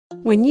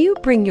When you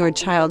bring your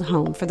child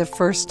home for the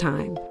first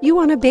time, you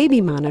want a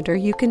baby monitor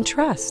you can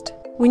trust.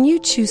 When you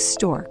choose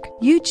Stork,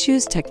 you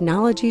choose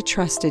technology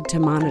trusted to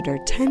monitor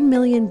 10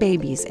 million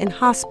babies in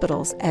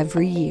hospitals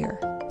every year.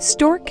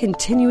 Stork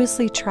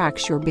continuously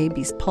tracks your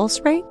baby's pulse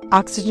rate,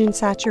 oxygen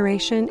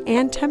saturation,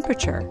 and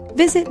temperature.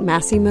 Visit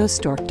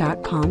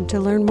MassimoStork.com to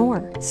learn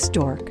more.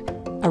 Stork,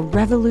 a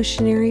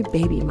revolutionary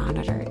baby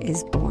monitor,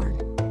 is born.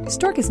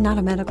 Stork is not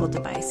a medical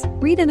device.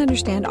 Read and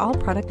understand all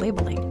product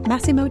labeling.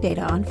 Massimo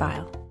data on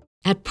file.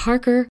 At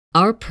Parker,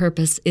 our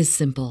purpose is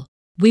simple.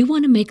 We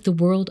want to make the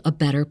world a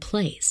better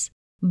place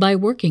by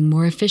working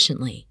more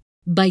efficiently,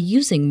 by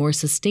using more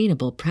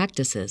sustainable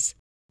practices,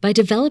 by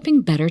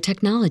developing better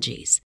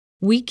technologies.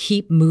 We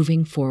keep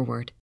moving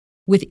forward.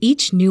 With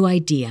each new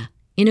idea,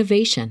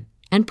 innovation,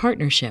 and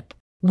partnership,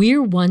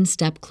 we're one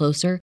step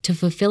closer to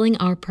fulfilling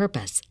our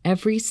purpose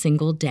every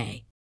single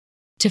day.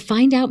 To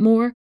find out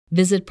more,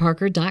 visit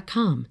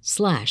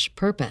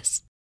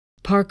parker.com/purpose.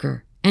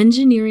 Parker,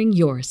 engineering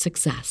your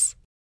success.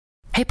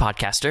 Hey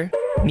podcaster,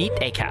 meet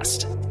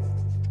Acast.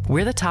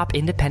 We're the top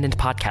independent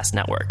podcast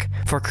network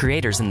for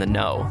creators in the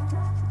know.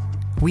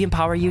 We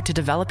empower you to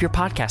develop your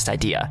podcast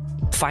idea,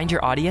 find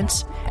your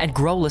audience, and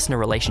grow listener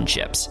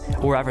relationships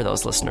wherever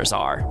those listeners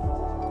are.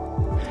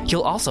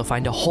 You'll also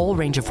find a whole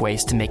range of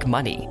ways to make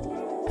money,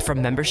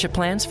 from membership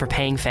plans for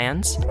paying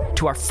fans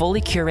to our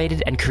fully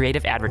curated and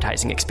creative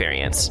advertising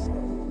experience.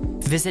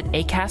 Visit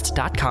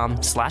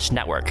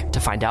acast.com/network to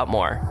find out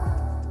more.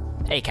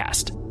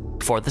 Acast,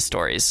 for the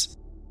stories.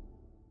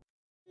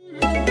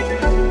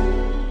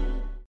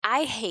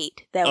 I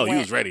hate that. Oh, you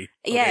was ready.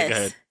 Yes. Okay, go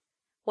ahead.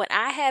 When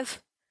I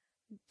have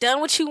done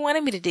what you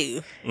wanted me to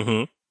do,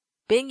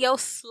 been your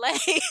slave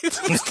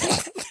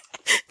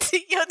to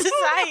your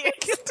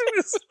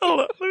desires. Hold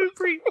on, let me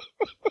breathe.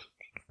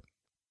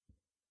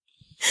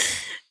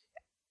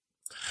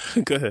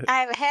 Go ahead.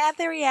 I've had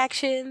the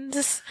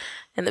reactions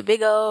and the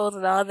big O's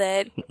and all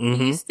that.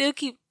 You still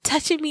keep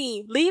touching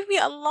me. Leave me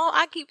alone.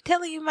 I keep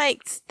telling you,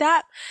 Mike,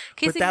 stop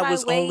kissing my But that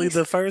was waist. only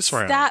the first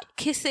round. Stop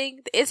kissing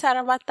the inside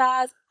of my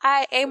thighs.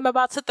 I am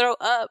about to throw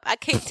up. I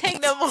can't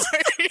take no more.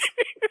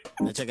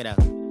 Now check it out.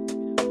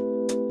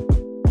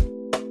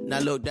 Now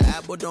look, the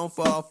apple don't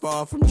fall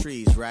far from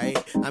trees, right?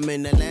 I'm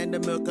in the land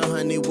of milk and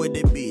honey with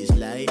the bees,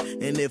 like.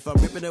 And if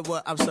I'm ripping it,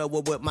 what I'm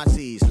sowing with my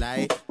seeds,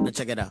 like. Now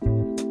check it out.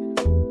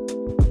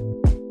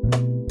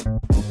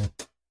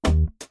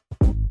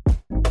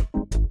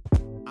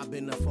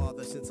 Been a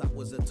father since I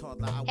was a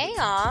toddler. Hey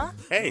y'all.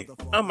 Hey,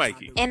 I'm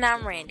Mikey. And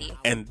I'm Randy.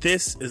 And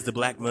this is the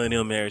Black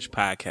Millennial Marriage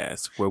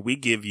Podcast, where we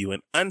give you an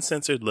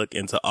uncensored look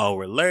into all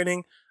we're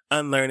learning,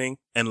 unlearning,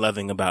 and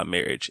loving about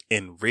marriage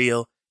in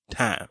real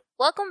time.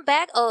 Welcome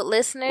back, old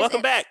listeners.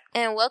 Welcome back.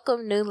 And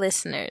welcome, new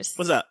listeners.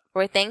 What's up?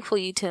 We're thankful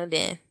you tuned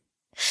in.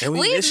 And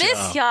we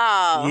miss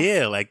y'all.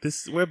 Yeah, like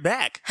this, we're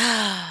back.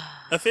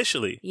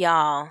 Officially.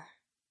 Y'all.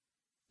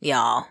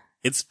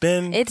 It's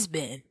been. It's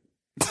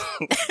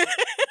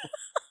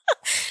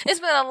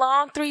been a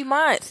long 3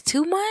 months.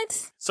 2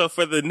 months? So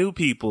for the new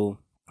people,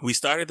 we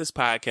started this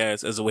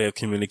podcast as a way of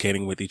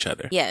communicating with each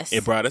other. Yes.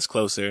 It brought us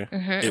closer.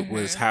 It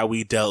was how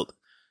we dealt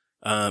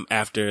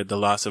after the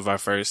loss of our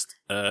first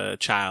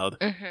child.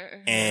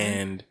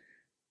 And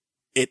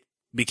it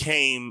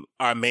became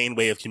our main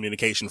way of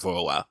communication for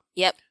a while.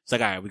 Yep. It's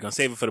like, all right, we're going to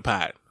save it for the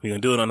pod. We're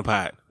going to do it on the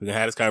pod. We're going to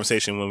have this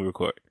conversation when we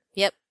record.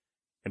 Yep.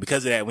 And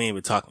because of that, we ain't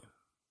been talking.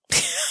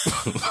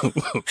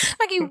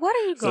 Mikey, what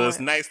are you going? So it's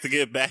nice to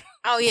get back.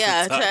 Oh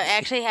yeah, to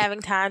actually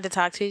having time to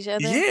talk to each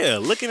other. Yeah,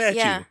 looking at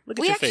you. Look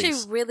at your face. We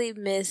actually really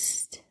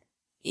missed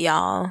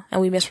y'all, and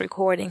we missed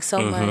recording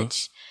so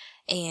much,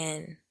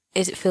 and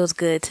it feels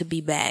good to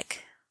be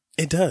back.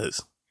 It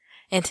does.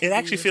 And it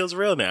actually feels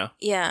real now.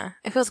 Yeah,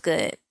 it feels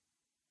good.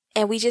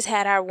 And we just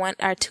had our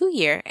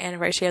 2-year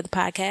anniversary of the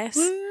podcast.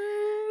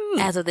 Woo!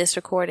 As of this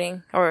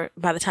recording, or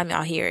by the time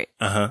y'all hear it,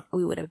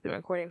 we would have been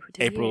recording for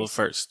 2 years. April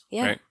 1st.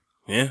 Yeah. Right?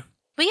 Yeah.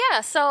 But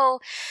yeah, so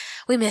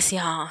we miss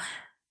y'all.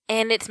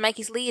 And it's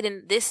Mikey's lead.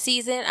 And this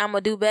season, I'm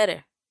going to do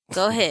better.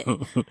 Go ahead.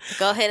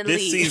 Go ahead and lead.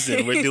 This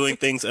season, we're doing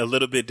things a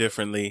little bit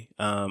differently.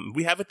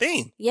 We have a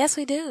theme. Yes,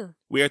 we do.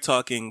 We are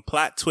talking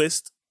plot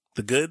twist,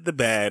 the good, the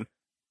bad,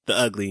 the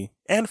ugly,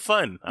 and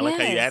fun. I like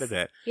how you added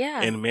that.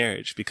 Yeah. In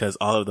marriage, because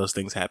all of those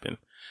things happen.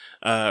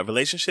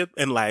 Relationship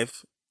and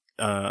life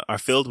are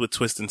filled with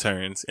twists and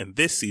turns. And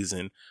this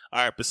season,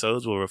 our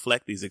episodes will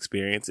reflect these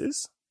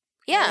experiences.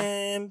 Yeah.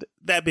 And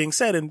that being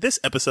said, in this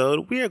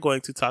episode, we are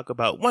going to talk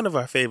about one of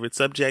our favorite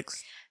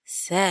subjects.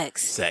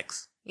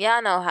 Sex.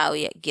 Y'all know how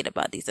we get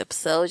about these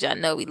episodes. Y'all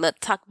know we love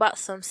to talk about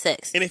some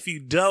sex. And if you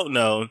don't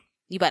know,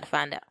 you about to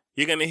find out.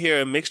 You're going to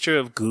hear a mixture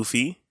of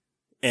goofy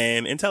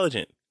and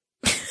intelligent.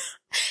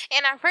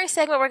 In our first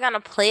segment, we're going to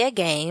play a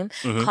game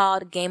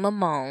called Game of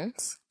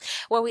Moans,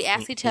 where we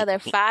ask each other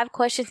 5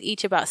 questions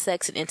each about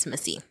sex and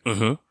intimacy.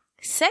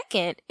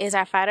 Second is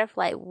our fight or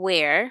flight,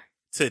 where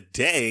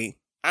today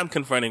I'm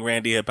confronting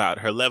Randy about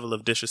her level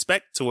of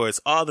disrespect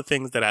towards all the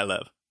things that I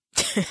love.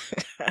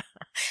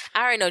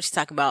 I already know what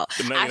you're talking about.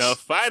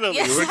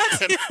 Finally, we're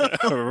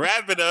going to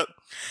wrap it up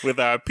with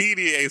our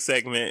PDA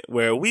segment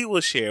where we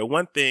will share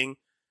one thing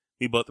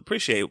we both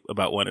appreciate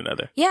about one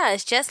another. Yeah,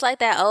 it's just like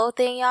that old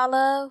thing y'all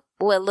love,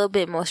 but with a little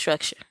bit more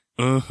structure.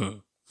 Mm-hmm.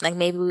 Like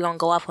maybe we're going to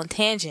go off on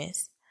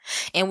tangents.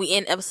 And we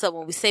end episode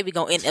when we say we're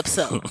going to end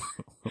episode.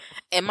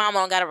 And Mama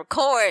don't got to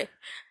record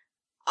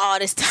all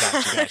this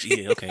time. Gotcha.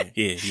 Yeah, okay.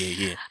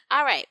 Yeah.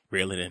 All right.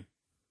 Reel it in.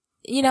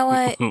 You know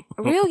what?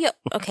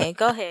 Okay,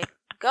 go ahead.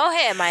 Go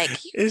ahead, Mike.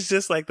 It's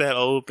just like that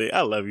old thing.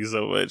 I love you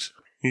so much.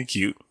 You're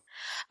cute.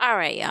 All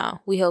right, y'all.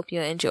 We hope you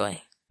enjoy.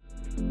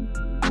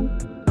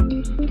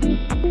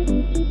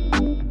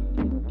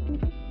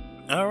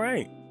 All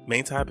right.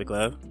 Main topic,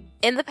 love.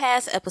 In the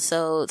past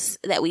episodes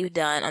that we've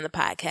done on the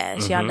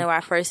podcast, y'all know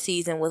our first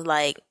season was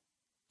like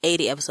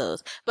 80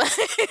 episodes. But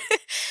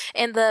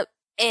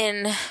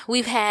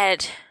we've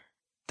had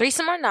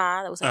Threesome or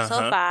Nah, that was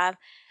episode 5.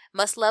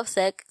 Must Love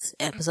Sex,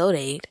 episode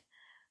 8.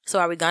 So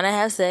Are We Gonna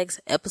Have Sex,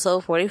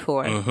 episode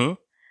 44. Mm-hmm.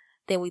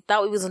 Then we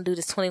thought we was going to do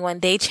this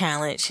 21-day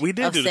challenge. We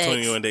did do the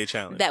 21-day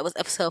challenge. That was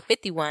episode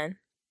 51.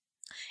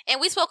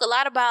 And we spoke a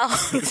lot about...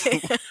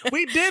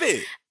 We did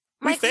it.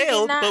 Mike, we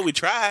failed, but we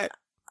tried.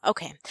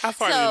 Okay. How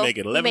far did we make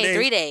it? 11 days? We made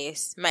 3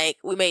 days, Mike.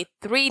 We made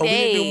 3 days. We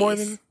didn't do more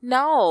than...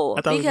 No.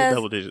 I thought we did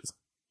double digits.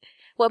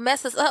 What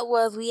messed us up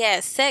was we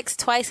had sex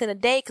twice in a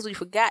day because we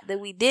forgot that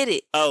we did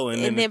it. Oh,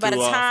 and then by the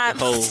time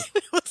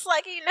it was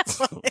like,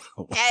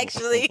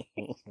 actually,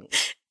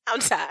 I'm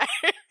tired.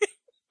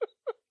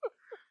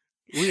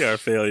 We are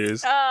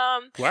failures.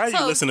 Why are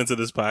you listening to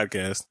this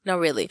podcast? No,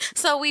 really.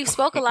 So we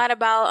spoke a lot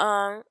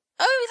about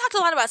we talked a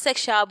lot about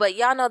sex, y'all, but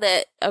y'all know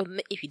that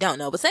if you don't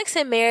know, but sex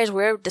and marriage,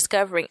 we're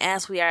discovering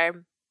as we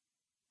are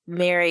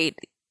married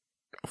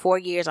 4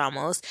 years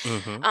almost.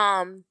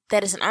 Mm-hmm.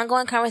 That is an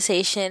ongoing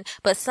conversation,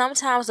 but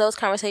sometimes those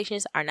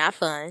conversations are not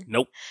fun.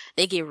 Nope.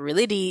 They get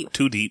really deep.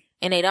 Too deep.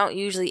 And they don't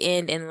usually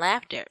end in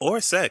laughter. Or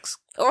sex.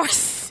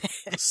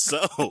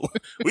 So,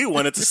 we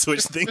wanted to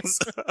switch things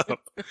up.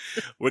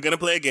 We're going to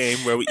play a game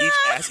where we each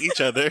ask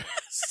each other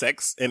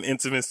sex and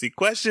intimacy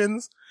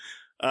questions,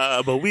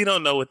 but we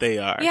don't know what they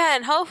are. Yeah,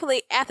 and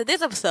hopefully after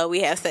this episode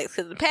we have sex,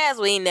 because in the past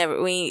we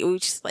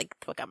just like,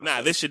 fuck up.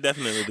 Nah, this should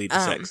definitely lead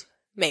to sex.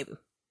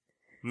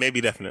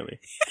 Maybe definitely.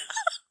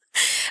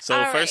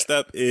 So first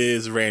up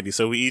is Randy.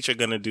 So we each are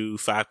going to do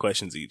 5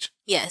 questions each.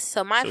 Yes.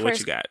 So what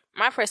you got?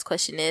 My first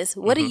question is,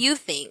 what do you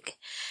think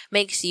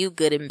makes you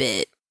good in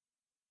bed?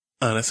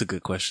 Oh, that's a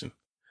good question.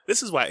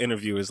 This is why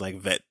interviewers like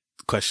vet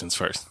questions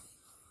first.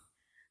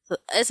 So,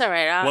 it's all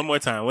right. One more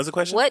time. What's the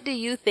question? What do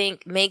you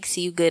think makes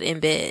you good in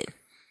bed?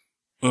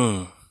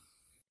 I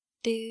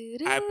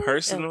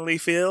personally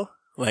feel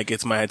like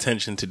it's my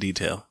attention to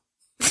detail.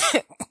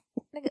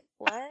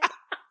 What?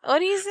 What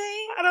are you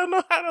saying? I don't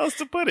know how else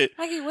to put it.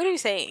 Mikey, what are you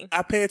saying?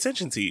 I pay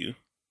attention to you.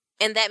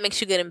 And that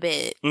makes you good in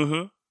bed?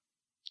 Mm-hmm.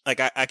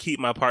 Like, I keep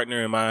my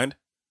partner in mind.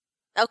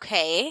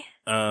 Okay.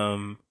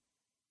 I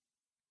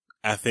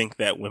think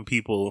that when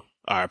people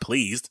are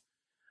pleased,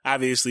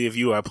 obviously if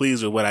you are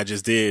pleased with what I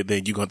just did,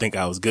 then you're going to think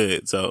I was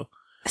good. So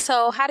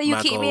how do you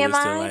keep me in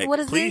mind? What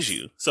is please this?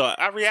 you. So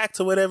I react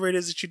to whatever it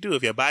is that you do.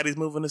 If your body's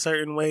moving a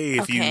certain way,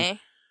 if you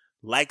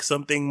like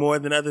something more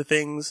than other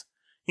things,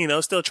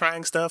 still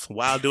trying stuff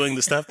while doing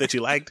the stuff that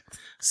you liked,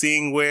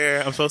 seeing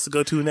where I'm supposed to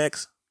go to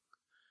next.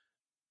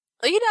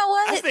 You know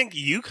what? I think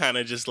you kind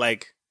of just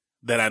like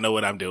that I know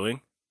what I'm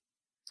doing.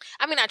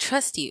 I mean, I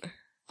trust you.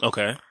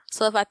 Okay.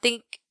 So if I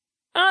think,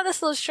 oh,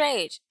 that's a little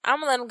strange, I'm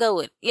going to let him go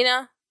with it,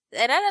 And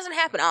that doesn't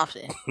happen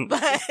often.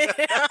 But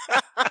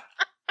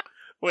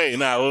Wait,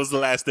 what was the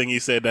last thing you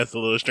said that's a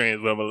little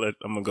strange, but I'm going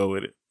to go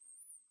with it?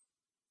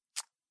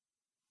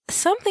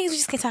 Some things we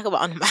just can't talk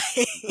about on the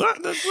mic.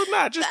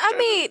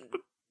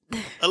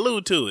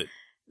 Allude to it.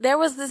 There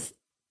was this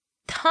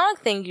tongue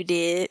thing you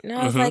did, and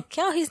I was like,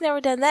 yo, he's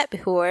never done that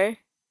before.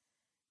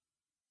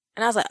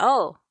 And I was like,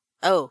 oh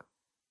no.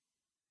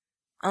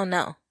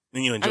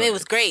 And you enjoyed it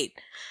was great.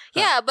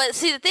 Yeah, but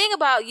see, the thing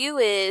about you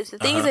is, the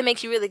things that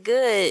make you really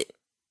good,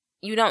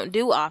 you don't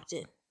do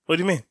often. What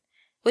do you mean?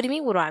 What do you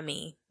mean, what do I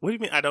mean? What do you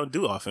mean I don't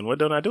do often? What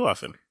don't I do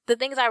often? The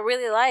things I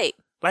really like.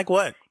 Like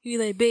what? You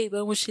like, babe,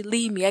 I want you to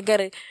leave me. I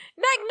gotta... Like,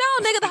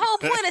 no, nigga, the whole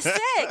point of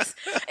sex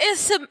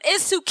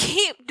is to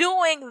keep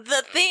doing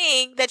the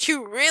thing that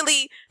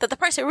the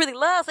person really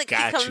loves, like, keep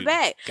coming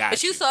back.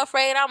 But you so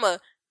afraid I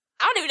don't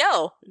even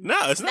know.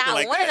 No, it's not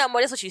like that. I want to know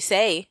more. That's what you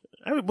say.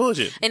 I mean,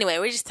 bullshit. Anyway,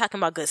 we're just talking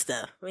about good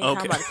stuff. We ain't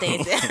talking about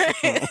things.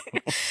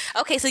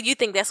 Okay, so you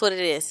think that's what it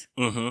is?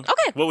 Mm-hmm.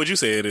 Okay. What would you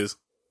say it is?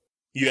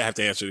 You have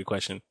to answer the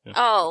question. Yeah.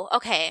 Oh,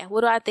 okay.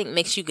 What do I think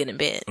makes you good in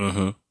bed?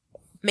 Mm-hmm.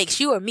 Makes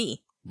you or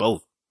me?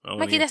 Both.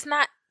 Mikey, that's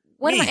not...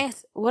 What am I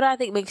asking? What do I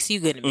think makes you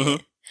good in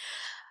bed?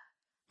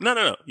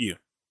 No. You.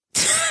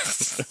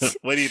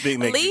 What do you think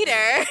makes Leader.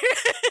 You good?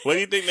 What do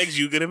you think makes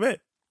you good in bed?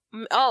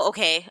 Oh,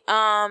 okay.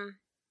 Go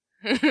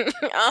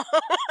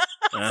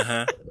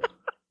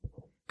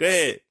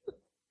ahead.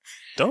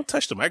 Don't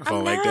touch the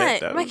microphone like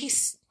that. Mikey,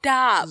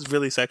 stop. This is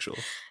really sexual.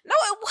 No,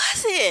 it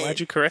wasn't. Why'd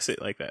you caress it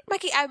like that?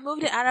 Mikey, I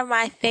moved it out of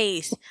my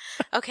face.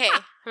 Okay,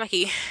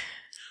 Mikey.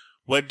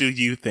 What do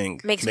you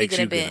think makes me good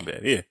in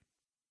bed? Yeah.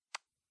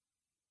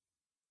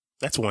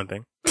 That's one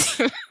thing.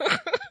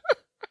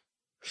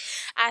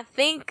 I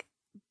think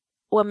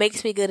what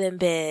makes me good in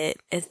bed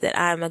is that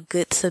I'm a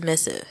good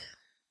submissive.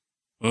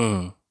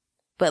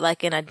 But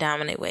like in a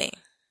dominant way.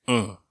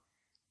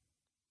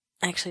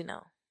 Actually,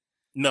 no.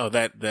 No,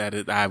 that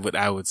is, I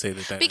would say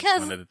that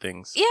because, is one of the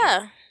things.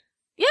 Yeah.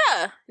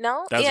 Yeah.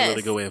 No. That's a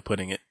really good way of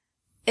putting it.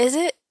 Is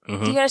it? Do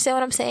you understand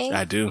what I'm saying?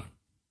 I do.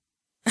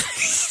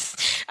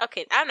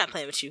 Okay, I'm not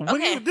playing with you.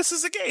 Okay. This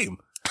is a game.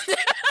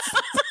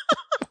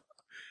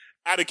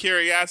 Out of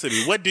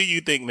curiosity, what do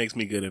you think makes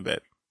me good in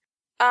bed?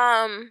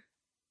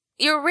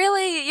 You're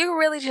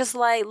really just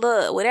like,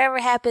 look, whatever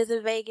happens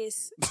in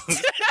Vegas.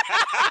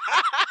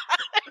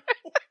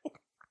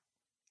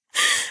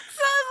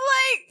 So it's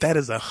like that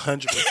is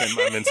 100%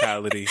 my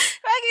mentality.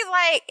 Like it's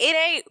like it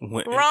ain't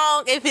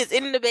wrong if it's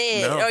in the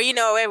bed or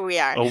wherever we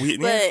are.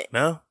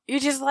 No, you're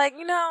just like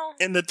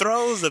in the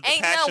throes of the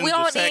passions we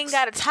don't of sex, even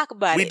got to talk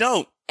about we it. We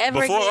don't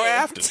ever before again. or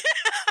after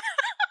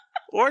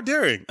or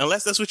during,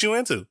 unless that's what you're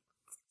into.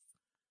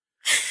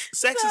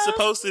 Sex is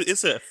supposed to.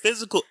 It's a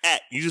physical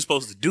act. You're just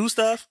supposed to do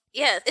stuff.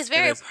 Yes, it's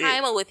very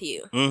primal with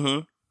you.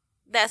 Mm-hmm.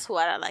 That's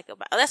what I like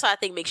about. That's what I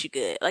think makes you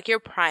good. Like you're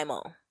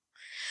primal.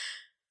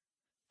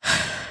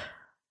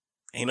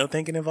 Ain't no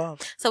thinking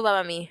involved. So what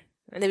about me?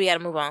 And then we got to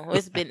move on.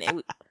 It's been.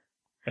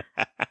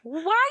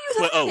 Why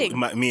are you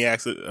laughing? Me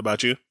asking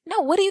about you?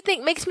 No. What do you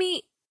think makes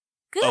me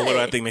good? Oh, what do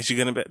I think makes you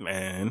good in bed,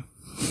 man?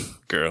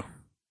 Girl.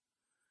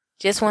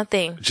 Just one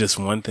thing. Just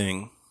one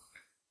thing.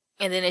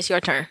 And then it's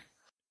your turn.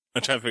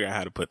 I'm trying to figure out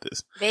how to put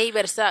this. Babe, you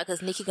better stop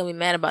because Nikki gonna be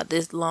mad about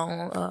this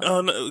long. Oh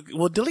no!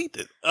 Well, delete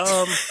it.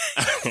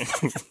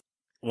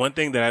 One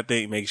thing that I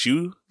think makes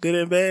you good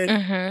in bed.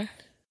 Mm-hmm.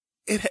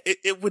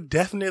 It would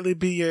definitely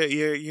be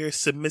your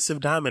submissive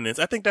dominance.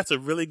 I think that's a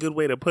really good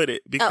way to put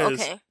it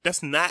because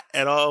that's not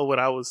at all what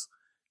I was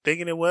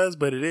thinking it was,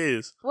 but it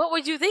is. What were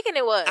you thinking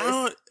it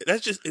was?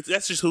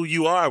 That's just who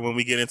you are when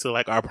we get into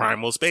like our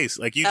primal space.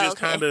 Like you just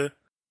kind of.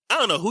 I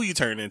don't know who you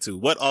turn into.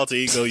 What alter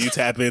ego you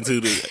tap into?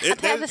 I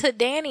tapped into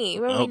Danny.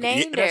 We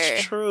named her.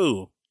 That's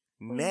true.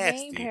 Nasty.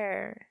 We named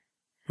her.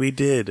 We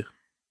did.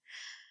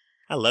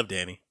 I love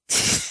Danny.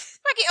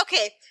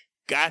 Okay.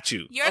 Got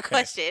you. Your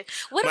question.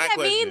 What does that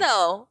mean,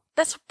 though?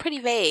 That's pretty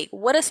vague.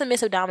 What is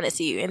submissive dominance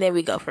to you? And there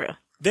we go for real.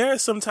 There are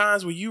some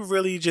times where you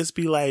really just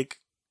be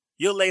like,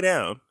 you'll lay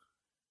down.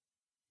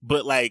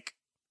 But like,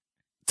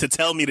 to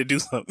tell me to do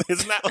something.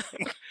 It's not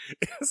like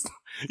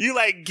you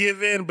like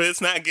give in, but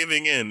it's not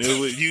giving in.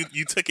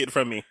 You took it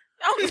from me.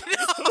 Oh no!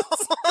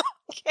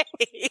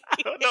 Okay.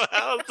 I don't know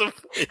how else to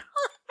put it.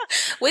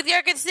 With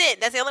your consent.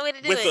 That's the only way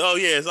to do it. Oh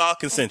yeah, it's all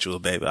consensual,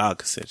 baby. All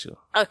consensual.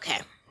 Okay.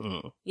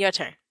 Your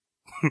turn.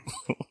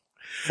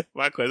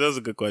 My question. That was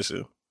a good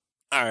question.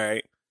 All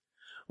right.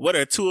 What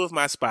are two of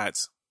my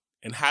spots,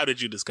 and how did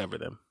you discover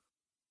them?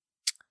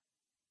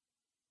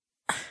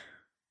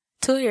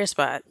 Two of your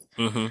spots.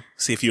 Mm-hmm.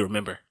 See if you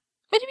remember.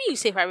 What do you mean?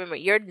 See if I remember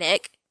your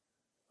neck?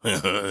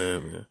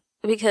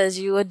 Because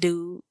you a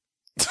dude,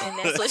 and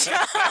that's what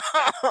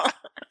y'all.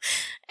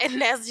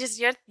 And that's just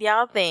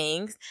y'all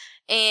things.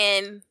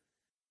 And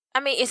I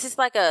mean, it's just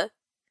like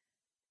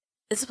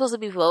it's supposed to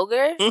be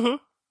vulgar.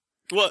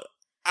 Mm-hmm. Well,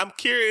 I'm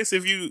curious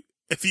if you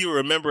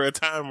remember a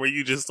time where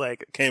you just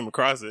like came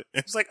across it.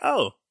 It's like,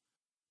 oh,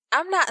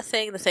 I'm not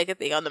saying the second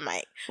thing on the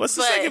mic. What's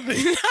the second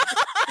thing?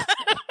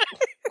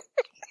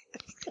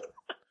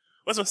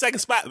 What's my second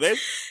spot, babe?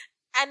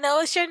 I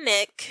know it's your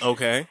neck.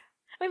 Okay.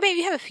 I mean, babe,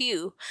 you have a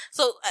few.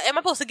 So, am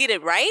I supposed to get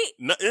it right?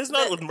 No, there's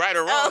not right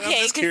or wrong. Okay.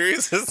 I'm just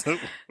curious as to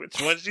which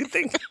ones you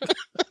think.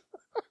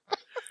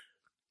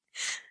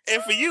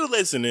 And for you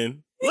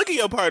listening, look at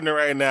your partner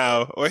right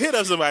now, or hit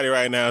up somebody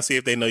right now and see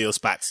if they know your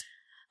spots.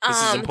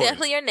 This is important.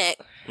 Definitely your neck,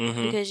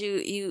 because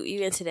you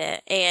into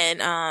that,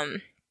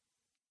 and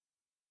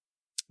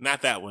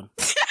not that one.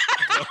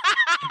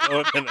 Go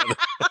with another.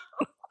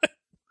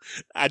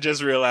 I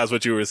just realized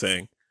what you were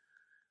saying.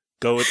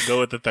 Go with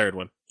the third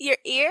one. Your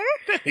ear?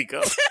 There you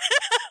go.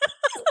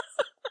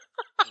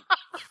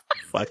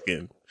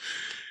 Fucking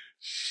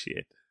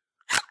shit.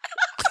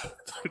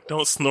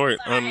 Don't snort.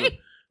 All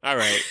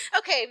right.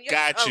 Okay.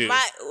 Got you. Am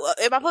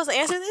I supposed to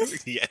answer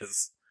this?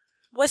 Yes.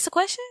 What's the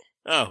question?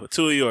 Oh,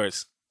 two of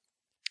yours.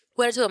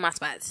 What are two of my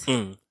spots?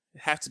 It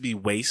have to be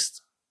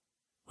waist,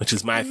 which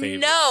is my favorite.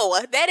 No,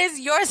 that is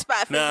your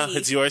spot for me. No,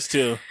 it's yours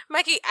too.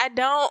 Mikey, I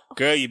don't.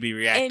 Girl, you be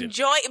reacting.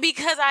 Enjoy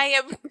because I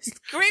am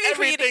screaming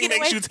for you to get away. Everything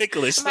makes you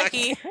ticklish,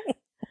 Mikey.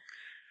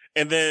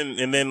 And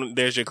then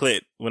there's your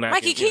clit. When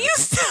Mikey, can you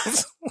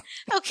stop?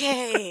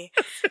 Okay.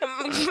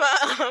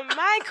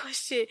 My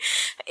question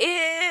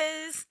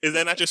is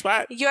that not your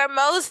spot? Your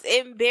most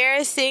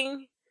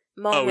embarrassing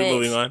moment. Oh, we're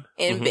moving on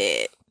in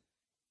bed.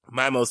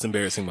 My most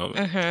embarrassing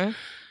moment.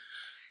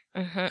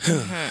 I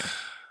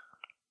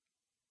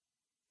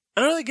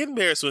don't really get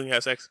embarrassed when you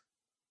have sex.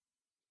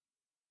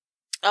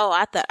 Oh,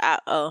 I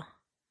thought.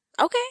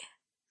 Okay.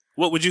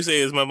 What would you say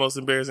is my most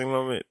embarrassing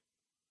moment?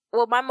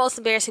 Well, my most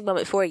embarrassing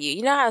moment for you.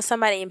 You know how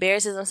somebody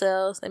embarrasses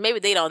themselves? And maybe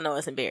they don't know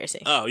it's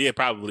embarrassing. Oh, yeah,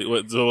 probably.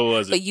 What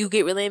was it? But you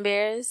get really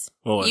embarrassed.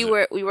 What was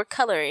it? We were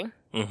coloring.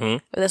 Mm-hmm.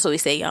 That's what we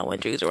say, y'all, when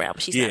Drew's around,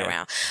 but she's not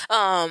around.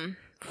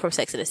 From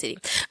Sex and the City.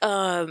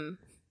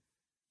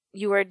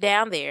 You were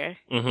down there.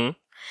 Mm-hmm.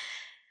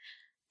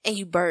 And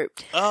you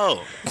burped.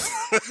 Oh.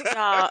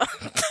 Y'all.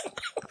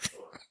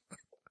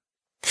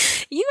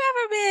 You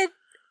ever been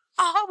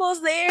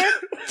almost there?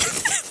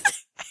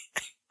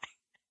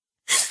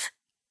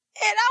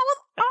 And I was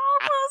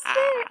almost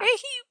there, and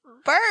he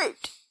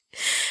burped.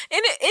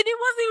 And it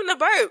wasn't even a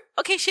burp.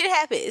 Okay, shit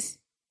happens.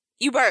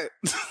 You burp.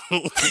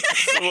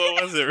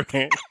 What was it,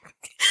 man?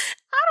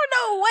 I don't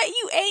know what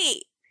you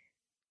ate.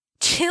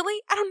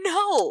 Chili? I don't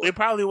know. It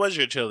probably was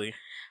your chili.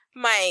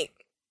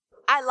 Mike,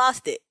 I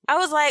lost it. I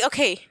was like,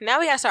 okay, now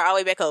we gotta start all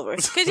the way back over.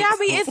 Cause y'all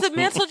be, it's the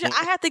mental,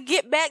 I have to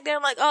get back there.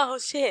 I'm like, oh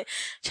shit.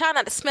 Try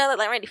not to smell it,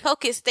 like Randy.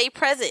 Focus, stay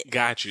present.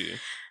 Got you.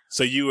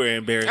 So you were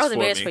embarrassed I was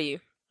embarrassed for me. you.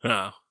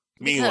 Oh.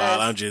 Meanwhile,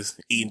 I'm just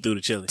eating through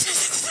the chili.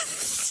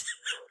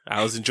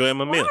 I was enjoying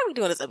my meal. Why are we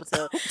doing this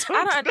episode? I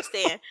don't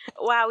understand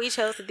why we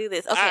chose to do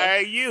this. Okay. All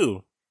right,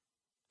 you.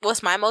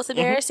 What's my most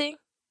embarrassing?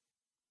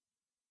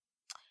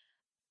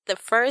 The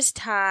first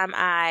time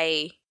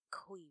I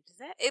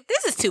queefed.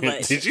 This is too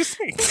much. Did you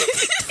think?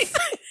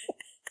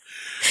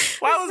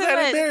 Why was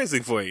that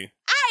embarrassing for you?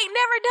 I ain't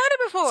never done it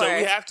before. So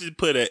we have to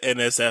put an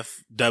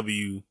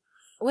NSFW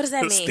what does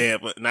that mean?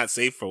 Stamp, not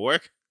safe for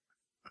work.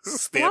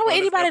 Why would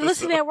anybody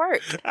listen at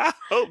work? I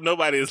hope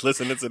nobody is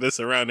listening to this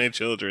around their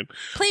children.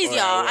 Please,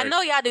 y'all. I know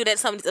y'all do that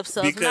some of these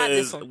episodes. Because not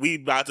this one. we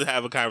about to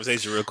have a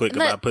conversation real quick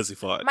about pussy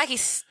farts. Mikey,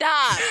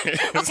 stop.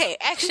 Okay,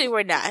 actually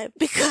we're not.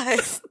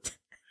 Because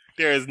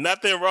there is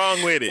nothing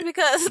wrong with it.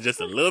 Because just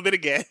a little bit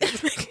of gas,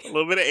 a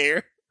little bit of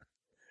air.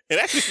 It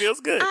actually feels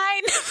good.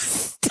 I know.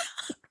 Stop.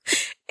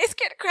 It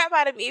scared the crap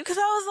out of me because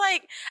I was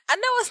like, I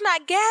know it's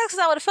not gas because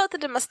I would have felt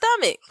it in my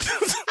stomach. I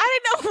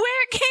didn't know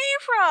where it came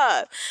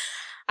from.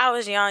 I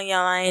was young,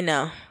 y'all. I ain't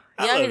know.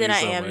 Younger than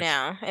I am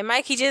now. And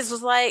Mikey just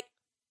was like,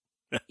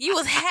 you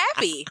was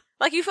happy.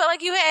 Like you felt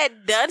like you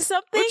had done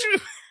something.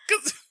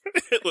 Because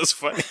it was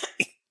funny.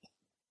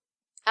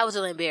 I was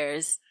really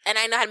embarrassed. And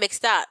I didn't know how to make it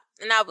stop.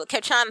 And I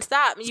kept trying to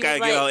stop. And you gotta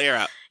get all the air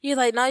out. You're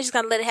like, no, you just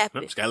gotta let it happen.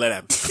 Nope, just gotta let it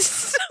happen.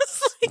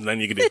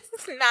 Nothing you can do.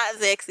 It's not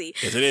sexy.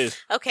 Yes, it is.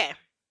 Okay,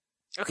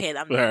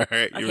 I'm all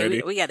right. You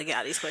ready? We gotta get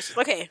out of these questions.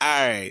 Okay.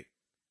 All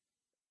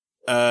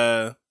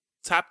right.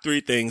 Top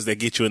 3 things that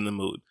get you in the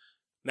mood.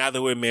 Now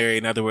that we're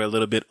married, now that we're a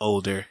little bit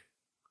older,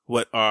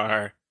 what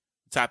are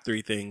top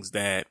 3 things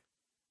that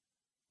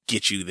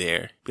get you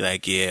there? Be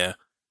like, yeah,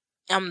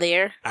 I'm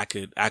there. I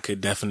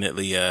could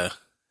definitely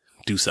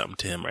do something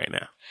to him right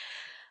now.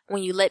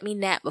 When you let me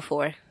nap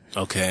before.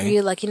 Okay.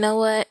 You're like, you know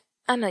what?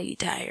 I know you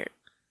tired.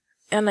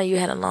 I know you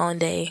had a long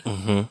day.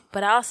 Mm-hmm.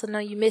 But I also know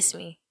you miss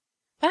me.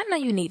 But I know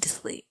you need to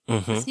sleep.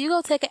 Mm-hmm. So you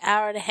go take an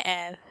hour and a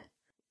half.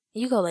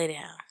 You go lay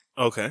down.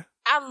 Okay.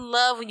 I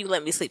love when you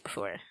let me sleep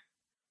before.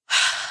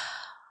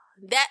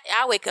 That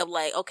I wake up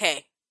like,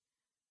 okay,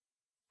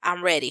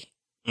 I'm ready.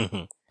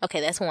 Mm-hmm. Okay,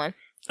 that's one.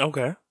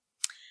 Okay.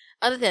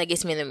 Other thing that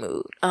gets me in the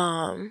mood,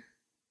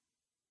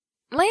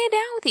 laying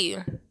down with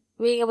you,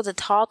 being able to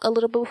talk a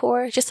little bit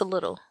before, just a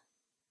little.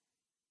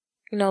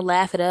 You know,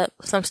 laugh it up.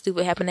 Something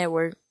stupid happened at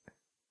work.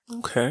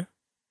 Okay.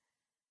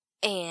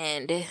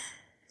 And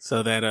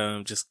so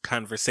that just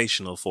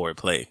conversational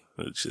foreplay.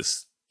 It's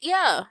just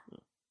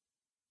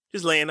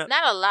laying up.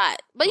 Not a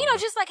lot, but you know,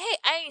 just like, hey,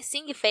 I ain't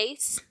seen your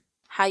face.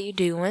 How you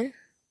doing?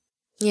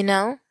 You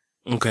know?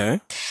 Okay.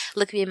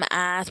 Look me in my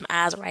eyes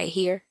right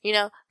here, you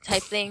know,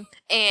 type thing.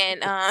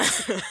 And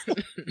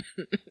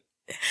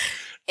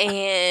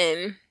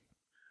and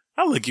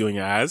I'll look you in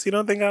your eyes. You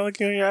don't think I'll look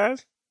you in your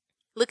eyes?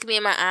 Look me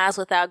in my eyes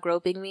without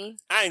groping me.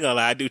 I ain't gonna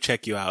lie, I do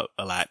check you out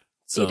a lot.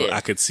 So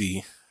I could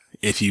see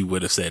if you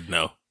would have said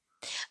no.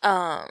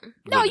 No,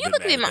 you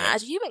look me in my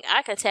eyes. You make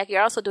eye contact.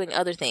 You're also doing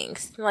other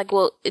things. I'm like,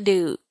 well,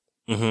 dude,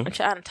 I'm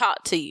trying to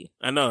talk to you.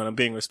 I know, and I'm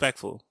being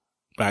respectful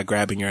by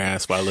grabbing your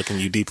ass while looking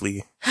you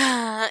deeply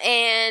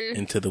and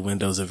into the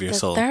windows of your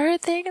soul. The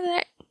third thing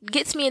that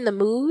gets me in the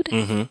mood,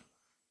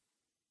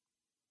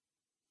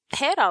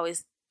 head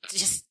always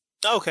just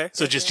okay.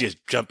 So just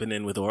jumping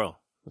in with oral.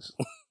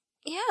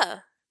 Yeah,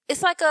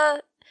 it's like a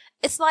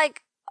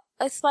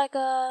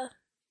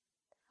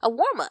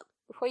warm up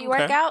before you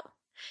work out.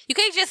 You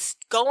can't just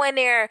go in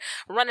there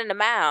running a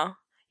mile.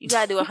 You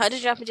gotta do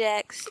 100 jumping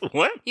jacks.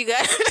 What? You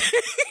got.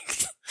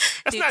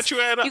 That's not true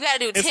at all. You gotta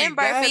do 10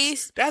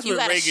 burpees. That's you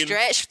what gotta Reagan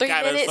stretch 3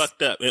 got minutes. us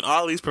fucked up. And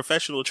all these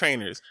professional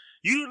trainers,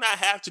 you do not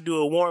have to do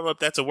a warm up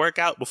that's a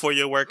workout before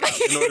your workout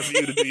in order for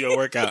you to do your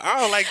workout. I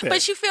don't like that.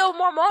 But you feel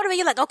more motivated.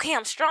 You're like, okay,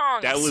 I'm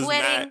strong. I'm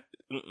sweating.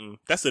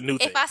 That's a new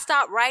thing. If I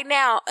stop right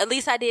now, at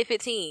least I did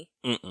 15.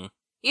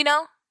 You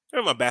know?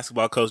 Remember my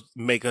basketball coach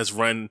make us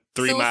run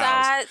 3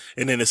 miles,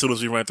 and then as soon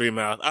as we run 3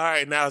 miles, all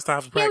right, now it's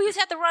time for practice. Yeah, we used to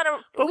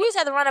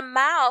have to run a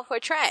mile for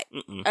track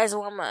as a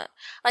warm up.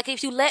 Like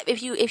if you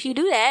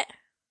do that,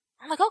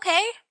 I'm like,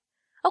 okay,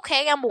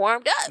 I'm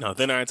warmed up. No,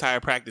 then our entire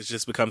practice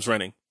just becomes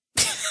running.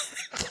 Those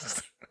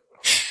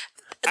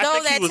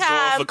he was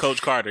going for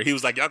Coach Carter. He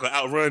was like, y'all gonna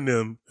outrun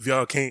them if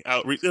y'all can't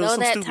outreach. No,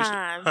 that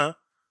time,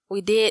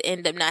 we did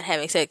end up not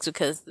having sex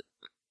because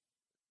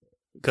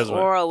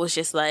oral was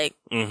just like,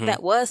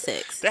 that was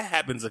sex. That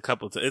happens a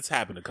couple times. It's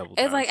happened a couple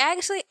times. It's like, I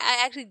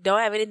actually don't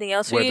have anything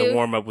else for where you. the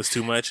warm-up was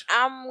too much.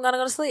 I'm gonna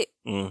go to sleep.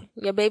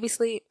 Your baby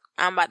sleep.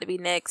 I'm about to be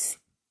next.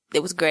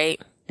 It was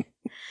great.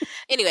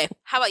 Anyway,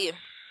 how about you?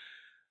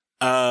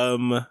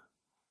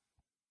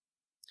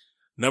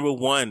 Number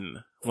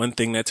one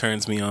thing that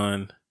turns me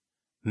on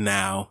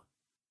now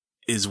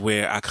is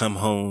where I come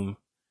home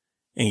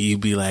and you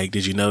be like,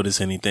 did you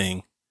notice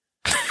anything?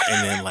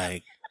 And then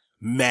like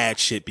mad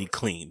shit be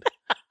cleaned.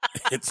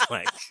 It's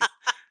like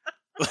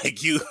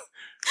you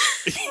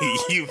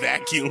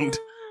vacuumed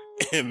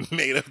and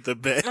made up the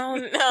bed. Oh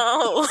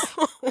no.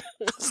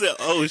 I said,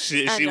 oh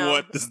shit, she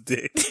want this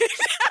dick.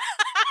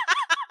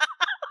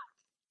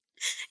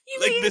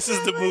 Like this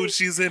is the mood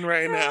she's in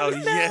right now. No.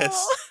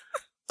 Yes.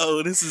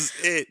 Oh, this is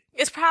it.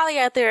 It's probably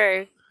out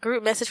there a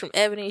group message from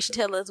Ebony. She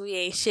tell us we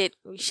ain't shit.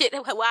 We shit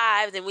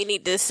wives and we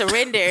need to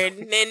surrender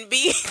and then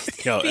be.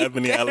 Yo, be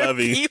Ebony, I love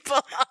you. People.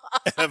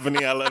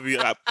 Ebony, I love you.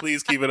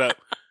 Please keep it up.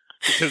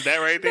 Because that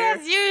right there.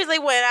 That's usually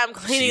when I'm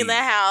cleaning the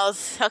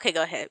house. Okay,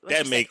 go ahead.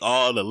 That make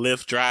all the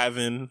Lyft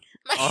driving,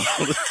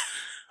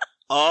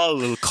 all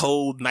the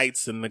cold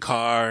nights in the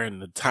car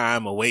and the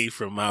time away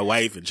from my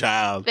wife and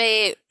child.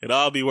 Babe. It'd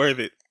all be worth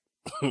it.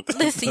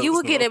 Listen, you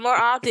would get it more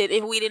often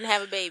if we didn't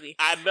have a baby.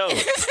 I know.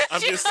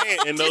 I'm just saying,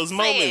 in those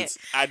moments,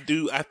 I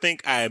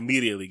think I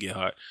immediately get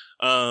hard.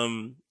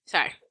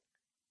 Sorry.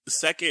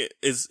 Second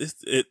is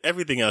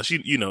everything else.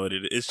 You know what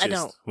it is. It's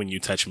just when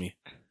you touch me.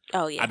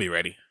 Oh yeah. I be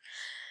ready.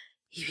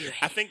 You be ready.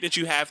 I think that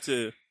you have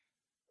to.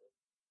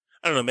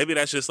 I don't know. Maybe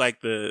that's just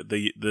like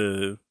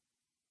the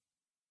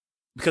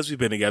because we've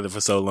been together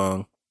for so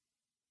long,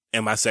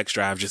 and my sex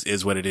drive just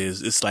is what it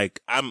is. It's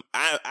like I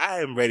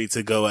am ready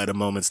to go at a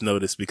moment's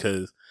notice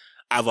because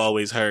I've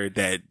always heard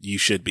that you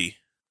should be.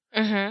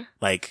 Mm-hmm.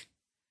 Like,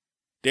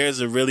 there's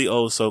a really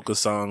old soca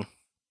song.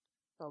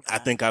 Okay. I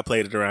think I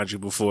played it around you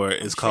before.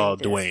 It's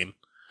called Dwayne.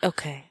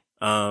 Okay.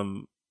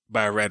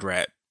 By Red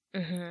Rat.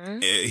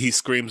 Mm-hmm. He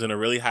screams in a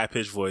really high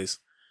pitched voice,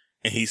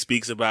 and he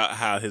speaks about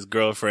how his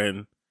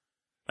girlfriend,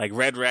 like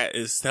Red Rat,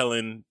 is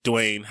telling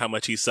Dwayne how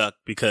much he sucked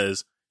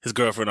because his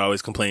girlfriend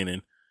always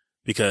complaining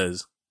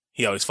because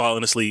he always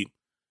falling asleep.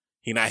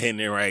 He not hitting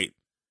it right.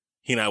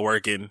 He not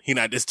working.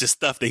 It's just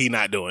stuff that he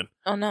not doing.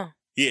 Oh no.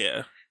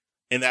 Yeah.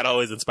 And that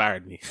always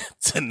inspired me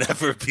to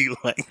never be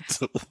like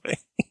Dwayne.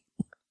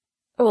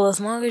 Well, as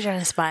long as you're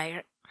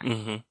inspired.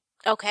 Mm-hmm.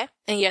 Okay.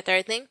 And your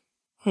third thing?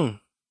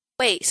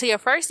 Wait, so your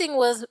first thing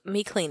was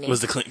me cleaning.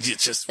 Was the clean?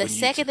 Just the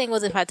second thing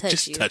was if I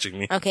touched you. Just touching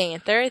me. Okay,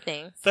 and third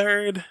thing?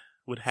 Third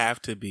would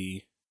have to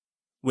be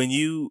when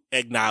you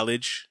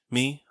acknowledge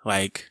me,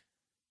 like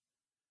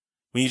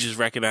when you just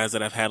recognize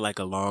that I've had like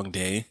a long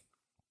day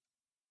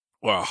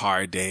or a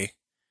hard day,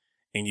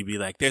 and you be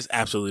like, there's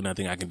absolutely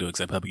nothing I can do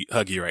except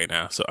hug you right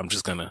now, so I'm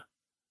just gonna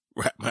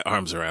wrap my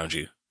arms around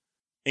you.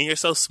 And you're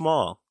so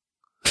small,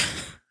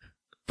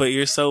 but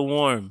you're so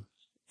warm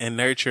and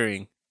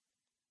nurturing.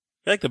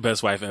 You're like the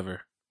best wife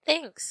ever.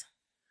 Thanks.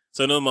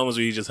 So in those moments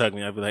where you just hug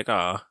me, I'd be like,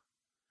 aw.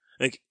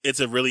 Like,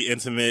 it's a really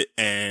intimate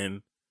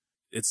and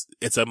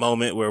it's a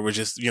moment where we're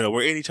just,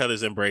 we're in each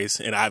other's embrace,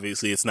 and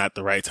obviously it's not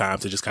the right time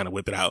to just kind of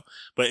whip it out.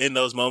 But in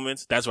those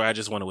moments, that's where I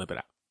just want to whip it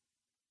out.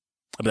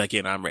 I'll be like,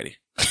 yeah, no, I'm ready.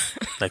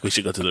 Like, we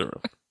should go to the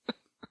room.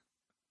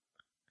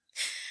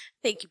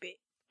 Thank you, babe.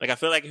 Like, I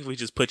feel like if we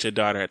just put your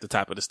daughter at the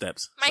top of the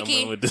steps, Mikey,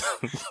 someone would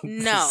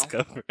no.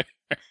 discover.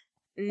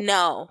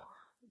 No.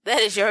 That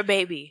is your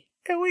baby.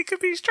 And we could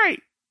be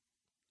straight.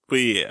 But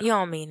yeah. You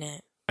don't mean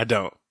it. I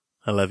don't.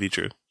 I love you,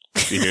 True.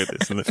 If you hear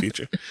this in the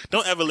future.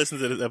 Don't ever listen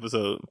to this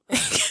episode.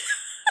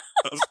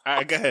 All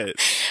right, go ahead.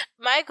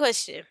 My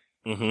question.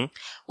 Mm-hmm.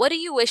 What do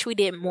you wish we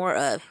did more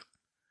of?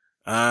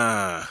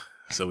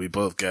 So we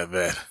both got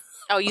that.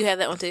 Oh, you have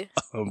that one too?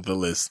 On the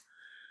list.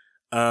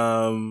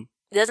 It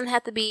doesn't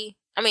have to be.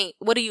 I mean,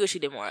 what do you wish we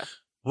did more of?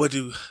 What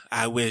do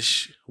I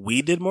wish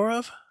we did more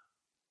of?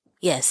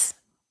 Yes.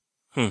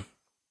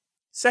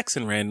 Sex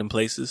in random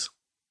places.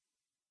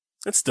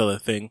 It's still a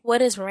thing.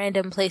 What is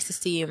random places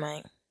to you,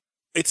 Mike?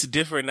 It's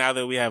different now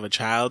that we have a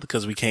child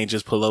because we can't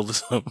just pull over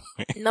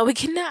somewhere. No, we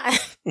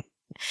cannot.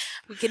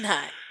 We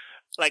cannot.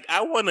 Like,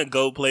 I want to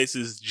go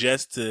places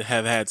just to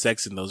have had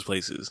sex in those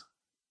places.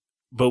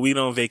 But we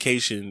don't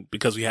vacation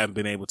because we haven't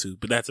been able to.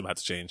 But that's about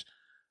to change.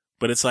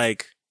 But it's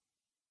like,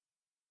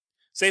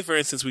 say for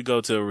instance, we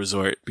go to a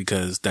resort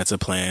because that's a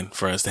plan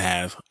for us to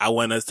have. I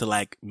want us to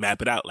like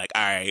map it out. Like,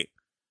 all right,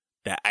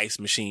 that ice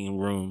machine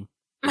room.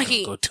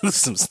 Mikey. Go do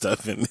some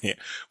stuff in there.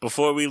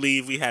 Before we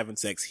leave, we having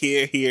sex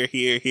here, here,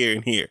 here, here,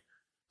 and here.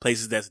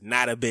 Places that's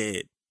not a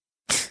bed.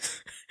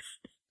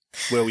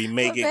 Where we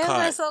may get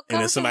caught. So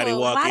and then somebody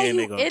walk in,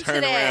 they're going to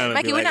turn around and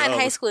Mikey, be we're like, not in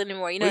high school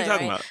anymore. You know what are you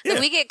talking right? about? Yeah.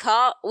 If we get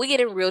caught, we get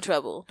in real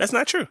trouble. That's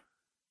not true.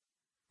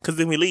 Because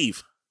then we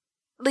leave.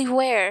 Leave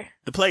where?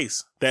 The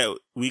place that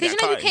we got Because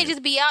caught you can't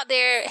just be out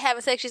there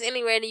having sex just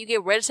anywhere and you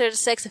get registered as a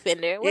sex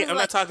offender. What I'm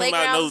not talking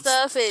about no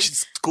stuff and,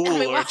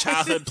 school or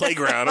childhood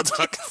playground. I'm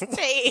talking.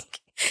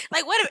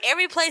 Like, what if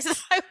every place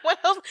is like, what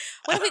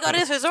if we go to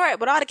this resort,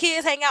 but all the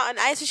kids hang out in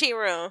the ice machine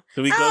room?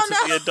 So we go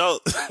to the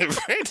adult.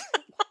 Right?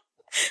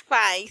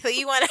 Fine. So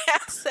you want to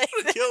have sex?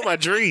 Kill my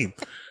dream.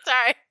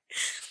 Sorry.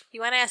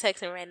 You want to have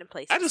sex in random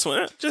places? I just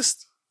want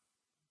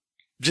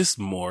just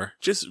more,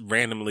 just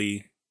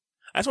randomly.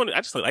 I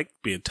just like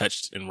being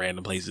touched in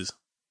random places.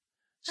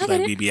 Just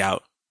like we be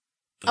out.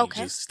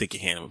 Okay. Just stick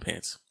your hand in my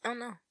pants. Oh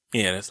no.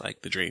 Yeah, that's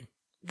like the dream.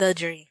 The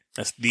dream.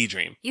 That's the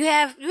dream. You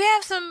have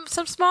some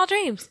small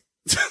dreams.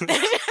 You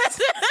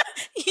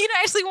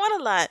don't actually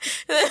want a lot.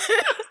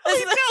 I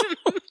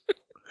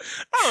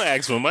don't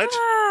ask for much.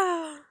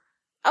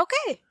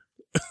 Okay.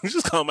 You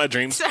just call my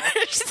dreams. Sorry,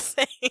 just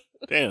saying.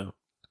 Damn.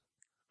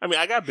 I mean,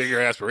 I got bigger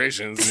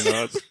aspirations, you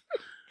know.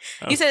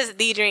 You said it's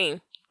the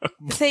dream.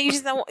 So you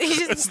just don't.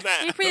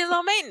 You're pretty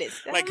low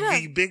maintenance. Like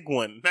the big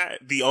one, not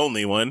the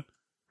only one.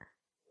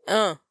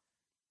 I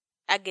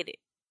get it.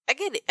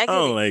 I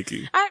don't like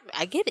you.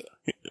 I get it.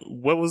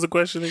 What was the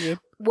question again?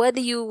 What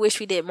do you wish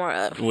we did more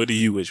of? What do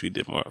you wish we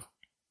did more of?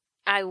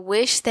 I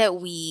wish that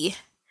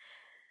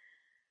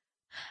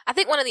I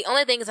think one of the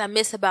only things I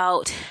miss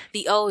about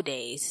the old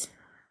days,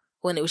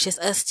 when it was just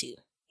us two,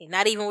 and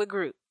not even with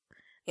group,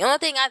 the only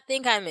thing I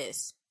think I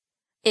miss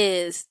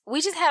is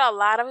we just had a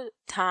lot of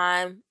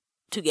time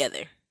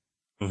together.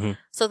 Mm-hmm.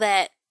 So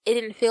that it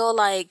didn't feel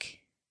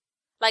like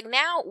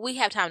now we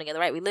have time together,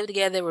 right? We live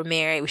together, we're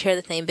married, we share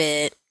the same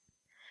bed.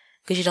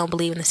 Because you don't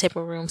believe in the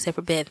separate room,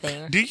 separate bed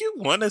thing. Do you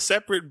want a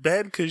separate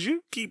bed? Because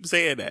you keep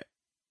saying that.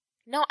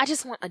 No, I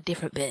just want a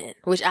different bed,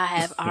 which I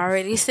have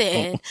already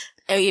said.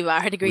 And we've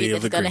already agreed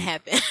that's going to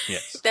happen.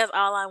 Yes. That's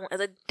all I want is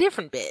a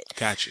different bed.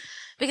 Got you.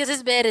 Because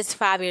this bed is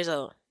 5 years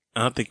old.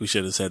 I don't think we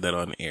should have said that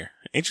on the air.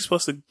 Ain't you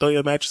supposed to throw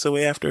your mattress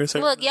away after a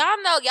certain Look, y'all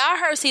know, y'all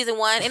heard season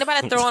 1.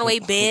 Anybody throwing away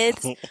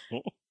beds? I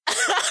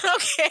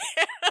don't care.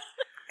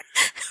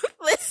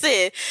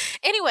 Listen.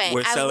 Anyway,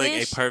 we're selling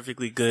a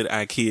perfectly good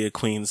IKEA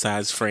queen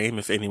size frame.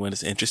 If anyone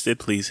is interested,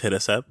 please hit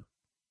us up.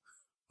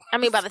 I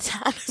mean, by the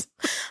time,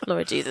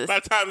 Lord Jesus, by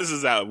the time this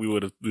is out, we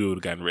would have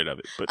gotten rid of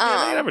it. But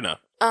you never know.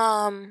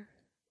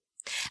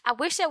 I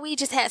wish that we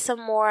just had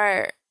some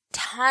more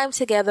time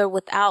together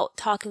without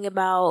talking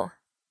about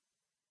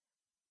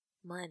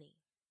money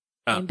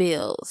and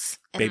bills,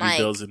 and baby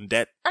bills and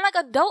debt, and like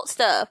adult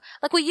stuff.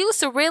 Like we used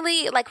to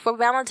really like for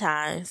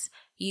Valentine's,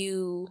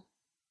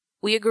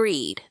 we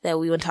agreed that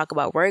we would talk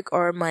about work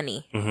or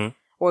money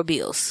or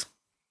bills.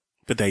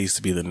 But that used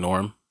to be the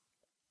norm.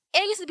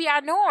 It used to be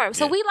our norm.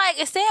 So we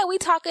instead we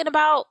talking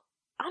about,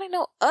 I don't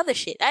know, other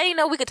shit. I didn't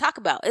know we could talk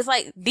about. It's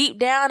like deep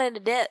down in the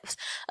depths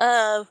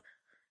of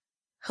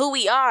who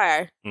we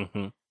are.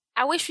 Mm-hmm.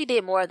 I wish we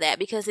did more of that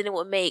because then it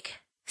would make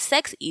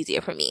sex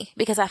easier for me.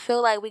 Because I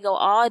feel like we go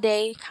all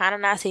day kind of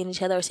not seeing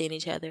each other or seeing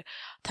each other,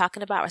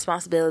 talking about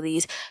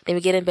responsibilities. Then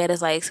we get in bed,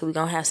 it's like, so we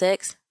gonna have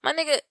sex? My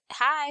nigga,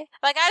 hi.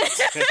 Like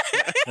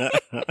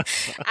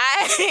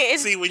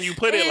see, when you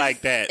put it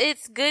like that,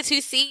 it's good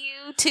to see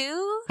you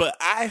too. But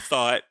I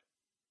thought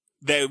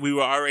that we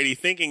were already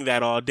thinking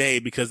that all day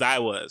because I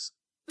was.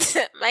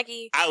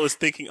 Mikey. I was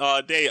thinking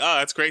all day,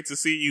 oh, it's great to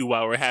see you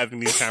while we're having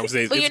these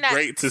conversations. It's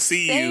great to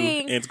see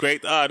you. It's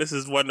great. Oh, this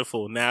is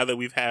wonderful. Now that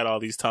we've had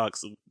all these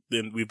talks,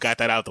 then we've got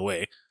that out the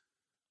way.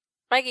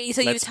 Mikey,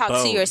 so you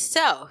talk to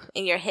yourself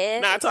in your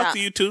head? I talk to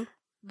you too.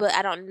 But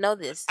I don't know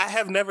this. I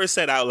have never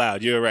said out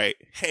loud, you're right.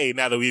 Hey,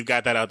 now that we've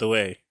got that out the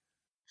way.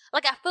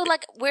 Like, I feel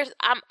like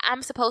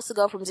I'm supposed to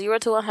go from 0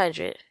 to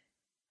 100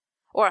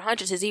 or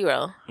 100 to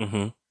 0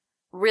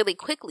 really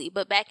quickly.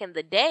 But back in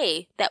the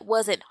day, that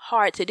wasn't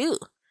hard to do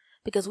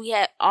because we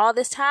had all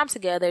this time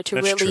together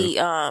to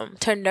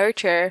to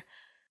nurture,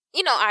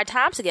 our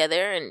time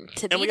together and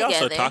to be together. And we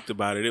also talked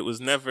about it.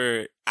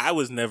 I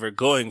was never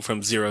going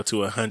from 0 to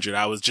 100.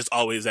 I was just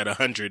always at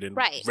 100 and,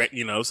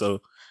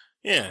 so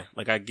yeah,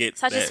 like I get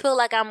So I just feel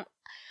like I'm,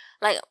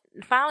 like,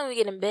 finally we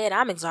get in bed,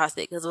 I'm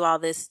exhausted because of all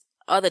this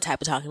other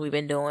type of talking we've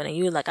been doing. And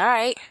you're like, all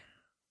right.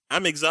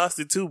 I'm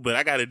exhausted too, but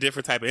I got a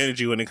different type of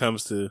energy when it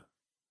comes to.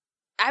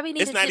 That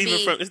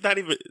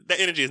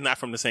energy is not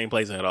from the same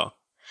place at all.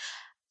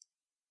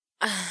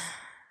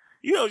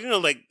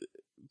 Like,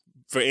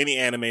 for any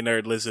anime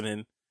nerd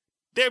listening,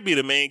 there'd be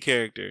the main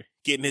character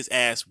getting his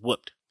ass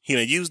whooped.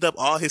 He used up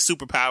all his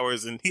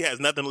superpowers and he has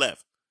nothing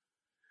left.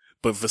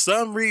 But for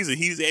some reason,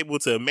 he's able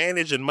to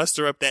manage and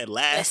muster up that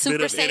last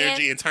bit of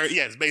energy and turn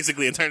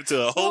it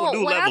to a whole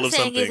new level of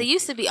something. What I'm saying is, it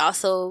used to be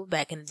also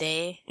back in the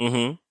day.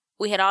 Mm-hmm.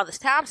 We had all this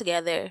time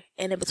together,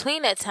 and in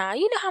between that time,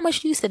 you know how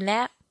much you used to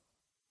nap?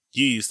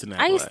 You used to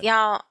nap.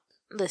 Y'all,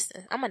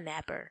 listen, I'm a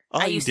napper.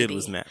 All you did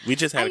was nap. We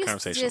just had a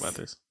conversation about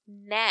this.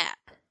 Nap.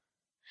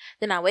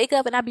 Then I wake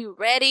up and I be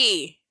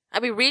ready. I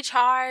be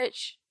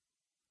recharged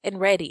and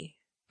ready.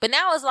 But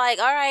now it's like,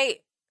 all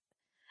right,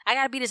 I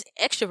gotta be this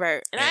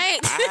extrovert. And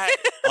I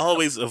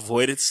always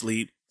avoided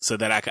sleep so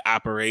that I could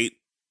operate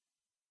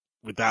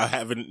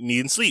without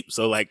needing sleep.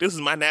 So, like, this is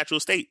my natural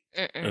state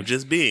of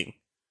just being.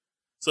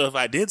 So if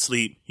I did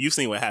sleep, you've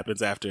seen what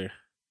happens after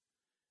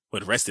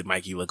what rested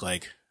Mikey look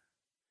like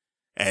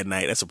at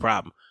night. That's a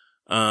problem.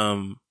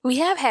 We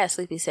have had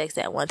sleepy sex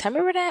that one time.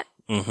 Remember that?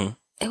 Mm-hmm.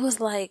 It was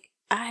like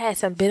I had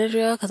some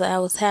Benadryl because I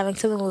was having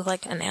something with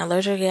like an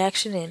allergic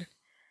reaction, and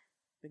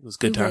I think it was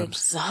good we were times.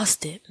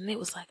 exhausted, and it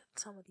was like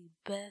some of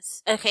the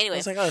best. Okay, anyway,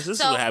 It's like, oh, this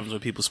is what happens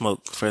when people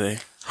smoke for their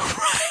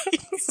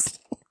right.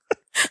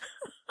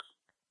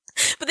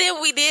 But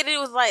then we did. It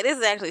was like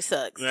this actually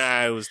sucks.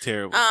 Nah, it was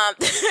terrible.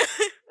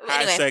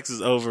 Anyway, High sex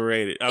is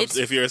overrated.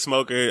 If you're a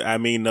smoker, I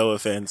mean, no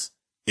offense,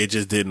 it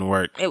just didn't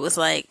work. It was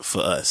like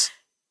for us.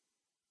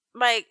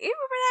 Like, you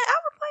remember that? I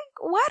was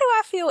like, why do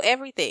I feel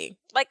everything?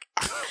 Like,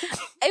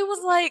 it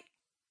was like,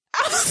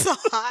 I'm so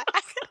hot.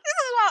 This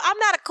is why I'm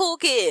not a cool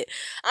kid.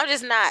 I'm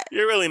just not.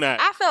 You're really not.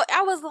 I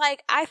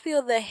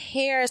feel the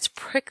hairs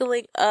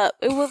prickling up.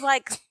 It was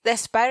like that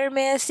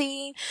Spider-Man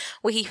scene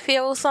where he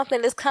feels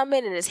something is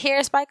coming and his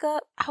hair spike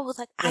up. I was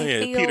like, I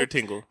feel Peter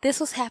Tingle. This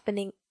was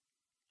happening.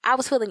 I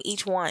was feeling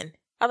each one.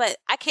 I was like,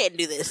 I can't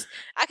do this.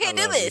 I can't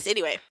do this.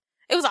 Anyway,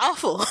 it was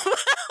awful. I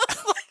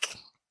was like,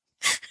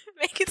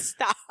 make it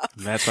stop.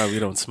 And that's why we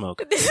don't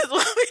smoke. This is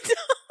why we don't.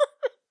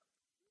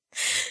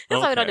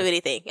 That's why we don't do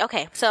anything.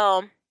 Okay,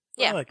 so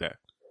yeah. I like that.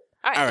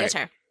 All right, your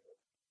turn.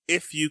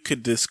 If you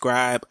could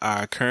describe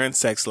our current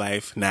sex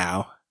life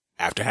now,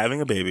 after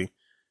having a baby,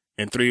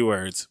 in 3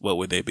 words, what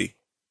would they be?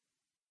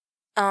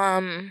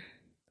 Funny.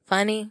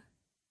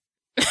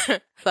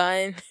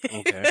 Fun.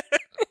 Okay.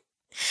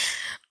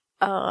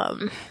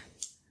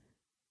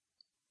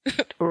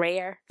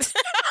 Rare.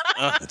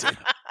 Oh, damn.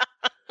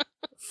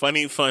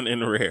 Funny, fun,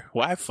 and rare.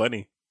 Why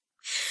funny?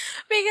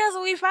 Because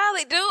we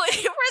finally do it.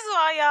 First of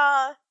all,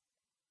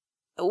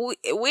 y'all,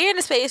 we're in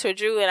the space for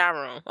Drew in our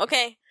room,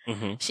 okay?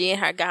 Mm-hmm. She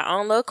and her got her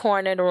own little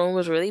corner. The room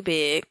was really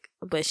big,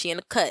 but she in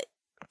a cut,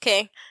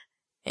 okay?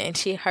 And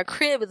her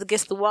crib is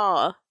against the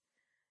wall.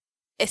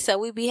 And so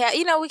we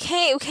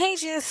can't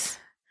just,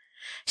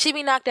 she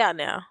be knocked out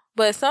now.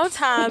 But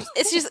sometimes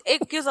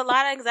it gives a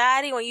lot of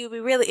anxiety when you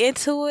be really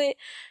into it.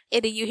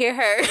 And then you hear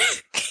her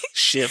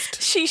shift.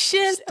 She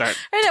shifts. And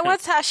then one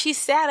time she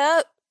sat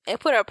up and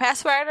put her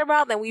pacifier in her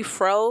mouth and we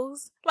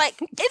froze.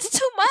 Like, it's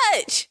too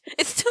much.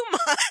 It's too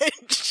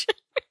much.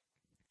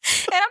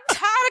 And I'm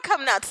tired of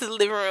coming out to the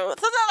living room.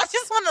 Sometimes I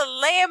just want to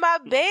lay in my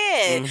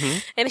bed. Mm-hmm.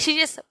 And she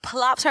just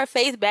plops her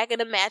face back in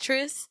the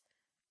mattress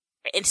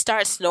and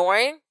starts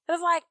snoring.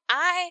 It's like,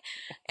 I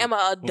am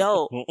an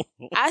adult.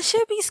 I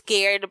should be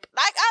scared.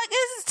 Like,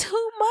 this is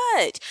too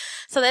much.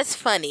 So that's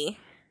funny.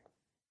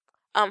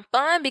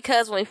 Fun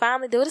because when we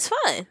finally do it, it's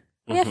fun.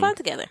 We have fun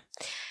together.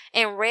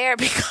 And rare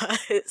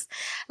because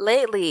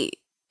lately,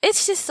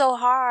 it's just so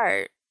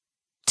hard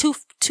to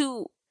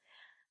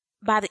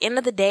by the end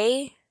of the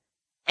day,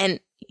 and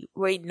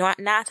we're 9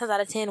 times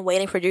out of 10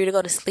 waiting for Drew to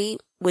go to sleep,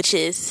 which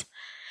is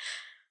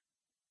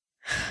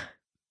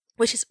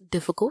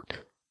difficult.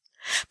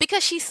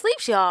 Because she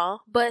sleeps,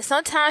 y'all, but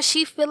sometimes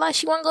she feel like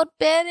she want to go to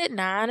bed at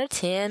 9 or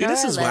 10 or 11.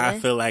 This is why I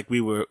feel like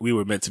we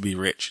were meant to be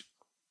rich.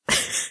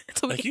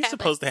 Like, you're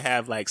supposed to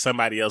have, like,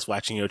 somebody else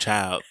watching your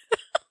child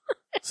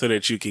so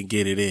that you can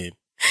get it in.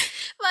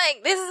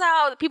 Like, this is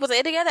how people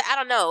stay together? I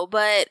don't know,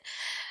 but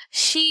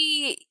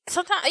she,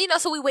 sometimes,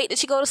 so we wait till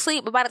she go to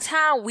sleep, but by the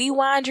time we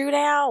wind Drew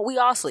down, we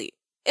all sleep.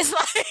 It's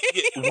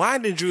like...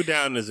 Winding Drew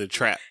down is a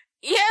trap.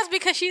 Yes,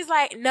 because she's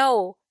like,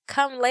 no,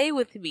 come lay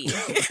with me.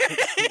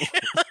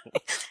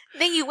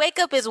 Then you wake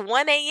up, it's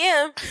 1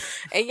 a.m.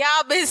 and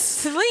y'all been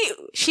asleep.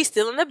 She's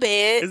still in the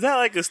bed. Is that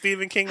like a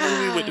Stephen King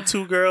movie with the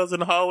 2 girls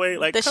in the hallway?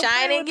 Like The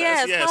Shining?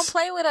 Yes, come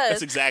play with us.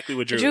 That's exactly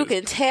what Drew is. Drew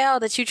can tell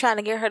that you're trying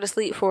to get her to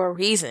sleep for a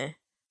reason.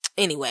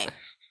 Anyway.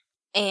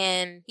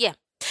 And yeah.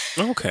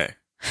 Okay.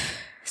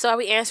 So are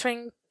we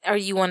answering, or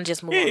you want to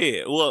just move on?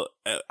 Yeah. Well,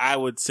 I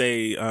would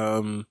say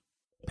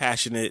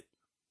passionate,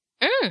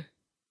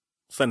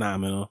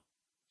 phenomenal.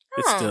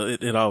 It's still,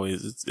 it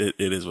always, it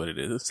is what it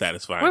is. It's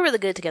satisfying. We're really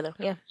good together.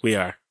 Yeah. We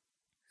are.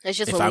 It's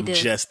just if what I'm we do.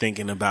 just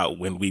thinking about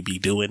when we be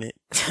doing it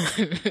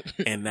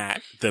and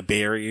not the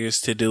barriers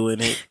to doing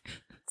it.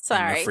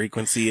 Sorry. And the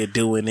frequency of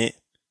doing it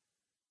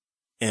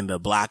and the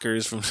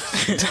blockers from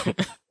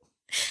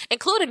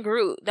including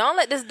Groot. Don't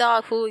let this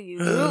dog fool you.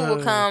 Groot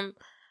will come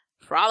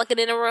frolicking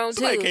in the room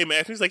somebody too. Came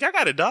after me. He's like, I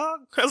got a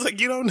dog. I was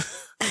like, you don't.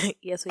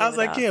 Yes, we I have was a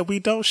like, dog. yeah, we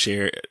don't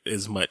share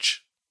as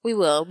much. We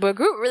will, but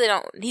Groot really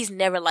don't. He's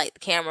never liked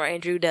the camera,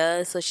 and Drew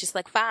does. So it's just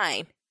like,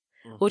 fine,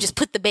 we'll just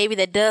put the baby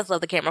that does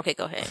love the camera. Okay,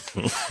 go ahead.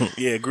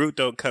 Yeah, Groot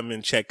don't come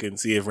and check and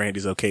see if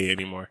Randy's okay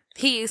anymore.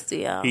 He used to,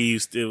 y'all.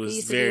 It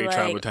was very like,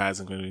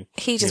 traumatizing when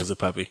he was a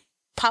puppy.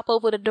 Pop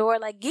over the door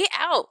like, get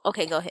out.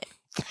 Okay, go ahead.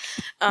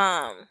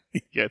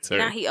 Yeah, sir.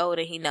 Now he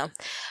older, he know.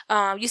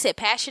 You said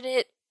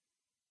passionate,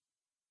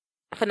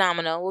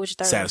 phenomenal. What was your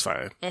third?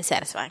 Satisfying. And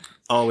satisfying.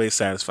 Always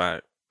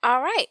satisfied.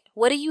 All right.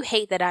 What do you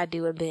hate that I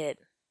do in bed?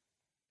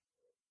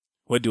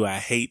 What do I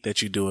hate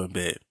that you do in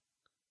bed?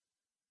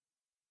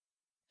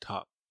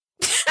 Talk.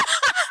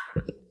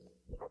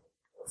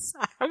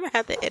 Sorry, I'm gonna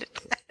have to edit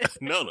that.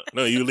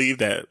 No, you leave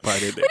that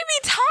part in there. What do you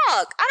mean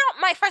talk? I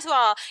don't, Mike, first of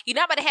all, you're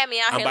not about to have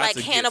me out here like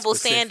Hannibal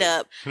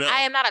stand-up. No.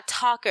 I am not a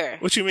talker.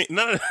 What you mean?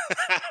 No.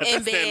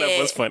 Stand-up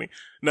was funny.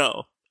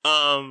 No.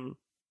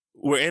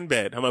 We're in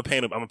bed. I'm gonna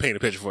paint a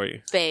picture for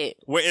you. Babe.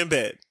 We're in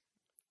bed.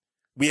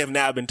 We have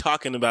now been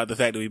talking about the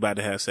fact that we about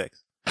to have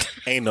sex.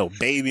 Ain't no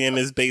baby in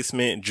his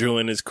basement. Drew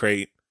in his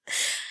crate.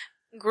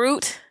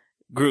 Groot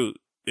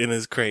in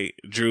his crate.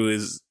 Drew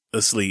is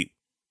asleep.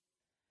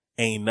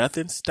 Ain't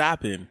nothing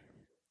stopping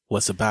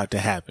what's about to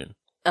happen.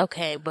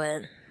 Okay,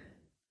 but...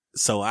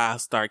 So I'll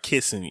start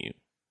kissing you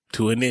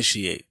to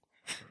initiate.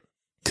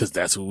 Because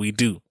that's what we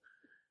do.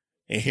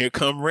 And here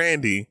come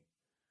Randy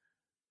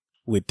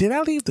with, did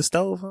I leave the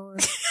stove on?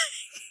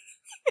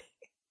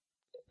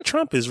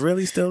 Trump is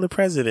really still the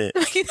president.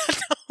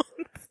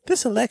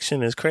 This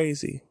election is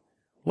crazy.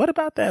 What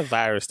about that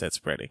virus that's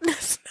spreading?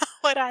 That's not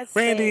what I said.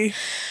 Randy...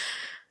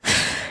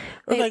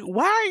 I'm like,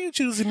 why are you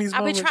choosing these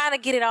moments? I've been trying to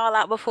get it all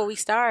out before we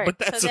start. But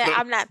that's so that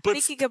I'm not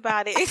thinking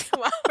about it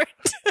while we're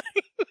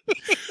doing.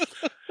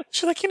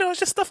 She's like, it's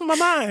just stuff in my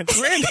mind.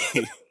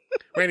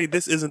 Randy,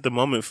 this isn't the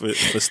moment for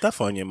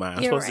stuff on your mind.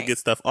 I'm supposed to get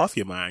stuff off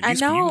your mind. I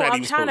know.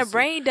 I'm trying to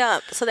brain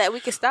dump so that we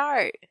can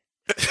start.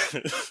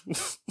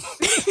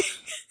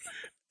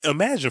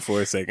 Imagine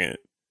for a second,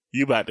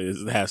 you about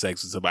to have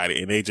sex with somebody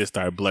and they just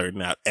start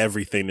blurting out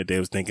everything that they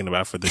was thinking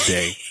about for the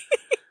day.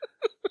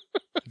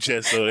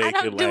 Just so they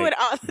could do it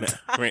all the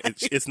time.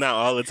 It's not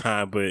all the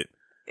time, but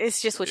it's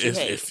just what you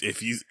hate.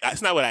 If you,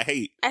 it's not what I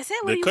hate. I said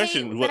what the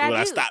question hate. What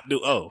I stop do?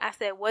 Oh, I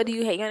said what do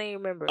you hate? You don't even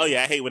remember. Oh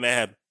yeah, I hate when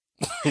that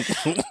happens.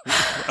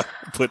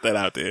 Put that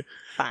out there.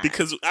 Fine.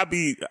 Because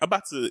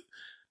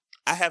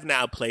I have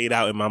now played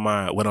out in my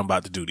mind what I'm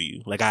about to do to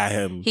you. Like I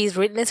am. He's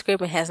written the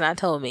script and has not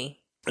told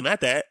me. And not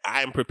that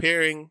I am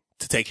preparing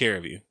to take care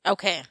of you.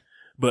 Okay.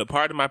 But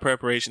part of my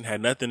preparation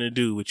had nothing to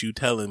do with you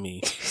telling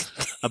me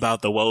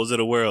about the woes of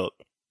the world.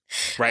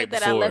 Right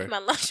that before. I left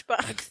my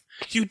lunchbox.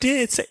 You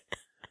did say,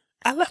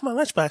 I left my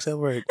lunchbox at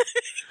work.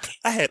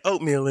 I had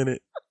oatmeal in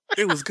it.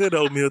 It was good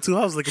oatmeal too. I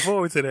was looking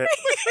forward to that.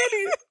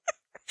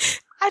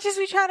 I just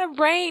be trying to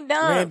brain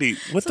dump. Randy,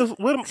 what the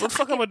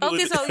fuck am I doing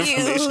with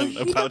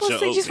information about your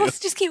oatmeal? You're supposed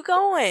to just keep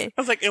going.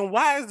 I was like, and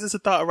why is this a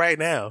thought right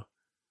now?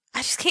 I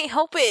just can't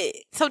help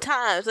it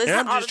sometimes. It's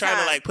and not I'm just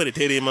trying to put a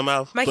titty in my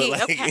mouth. Mikey,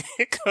 but okay.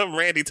 Come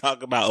Randy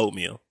talk about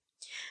oatmeal.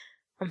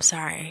 I'm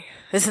sorry.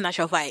 This is not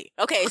your fight.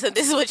 Okay, so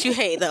this is what you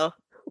hate though.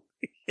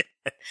 Yes.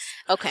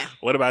 Okay.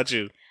 What about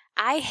you?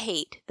 I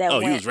hate that. Oh,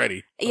 he was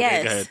ready. Okay,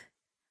 yes. Go ahead.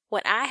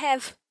 When I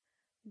have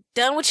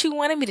done what you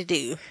wanted me to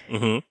do,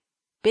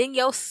 been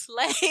your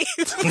slave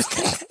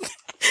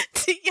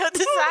to your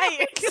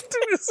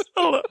desires.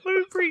 Hold on, let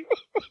me breathe.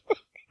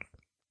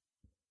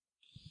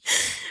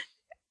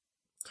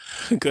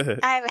 Go ahead.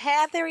 I've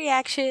had the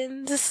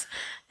reactions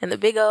and the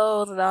big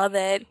O's and all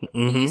that.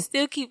 You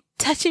still keep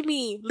touching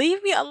me.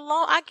 Leave me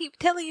alone. I keep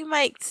telling you,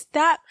 Mike,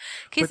 stop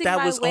kissing my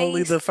waist. But that was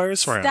only the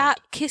first round. Stop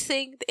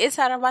kissing the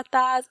inside of my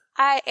thighs.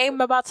 I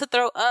am about to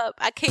throw up.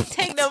 I can't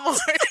take no more.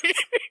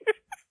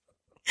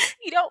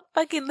 You don't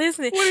fucking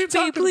listen. What are you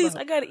talking please,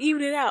 about? I gotta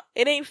even it out.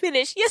 It ain't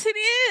finished. Yes, it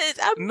is.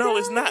 No,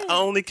 it's not. I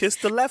only kiss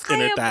the left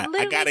inner thigh.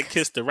 I gotta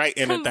kiss the right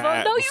inner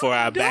thigh before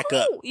I back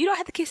up. You don't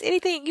have to kiss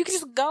anything. You can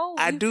just go.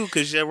 I do,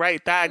 because your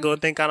right thigh gonna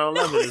think I don't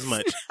love it as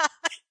much.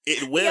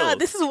 It will. Yeah,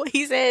 this is what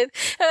he said.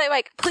 I'm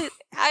like, please,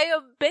 I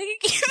am begging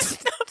you to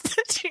stop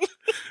touching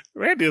me.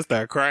 Randy will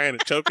start crying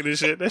and choking and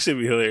shit. That should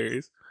be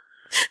hilarious.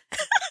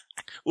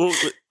 Well,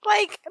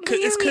 like,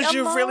 it's because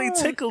you're really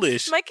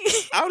ticklish. Like,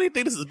 I don't even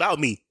think this is about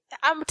me.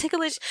 I'm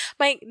ticklish.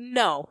 Like,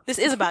 no, this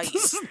is about you.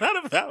 This is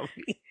not about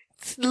me.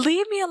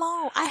 Leave me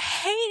alone. I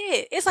hate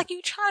it. It's like you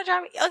trying to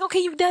drive me. Like, okay,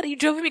 you've done it. You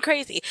drove me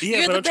crazy. Yeah,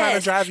 you're but the I'm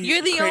best. trying to drive you.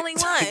 You're the only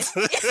one.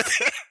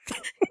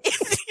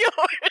 It's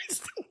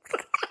yours.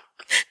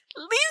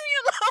 Leave me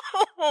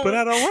alone. But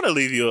I don't want to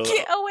leave you alone.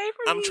 Get away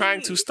from me. I'm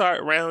trying to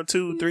start round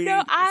 2, 3,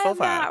 4, 5. I'm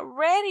not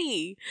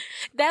ready.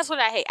 That's what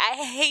I hate. I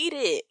hate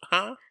it.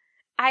 Huh?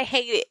 I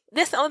hate it.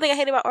 That's the only thing I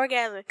hate about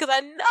orgasm. Because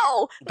I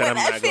know that when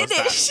I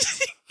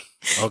finish,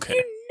 okay,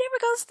 you're never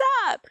going to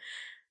stop.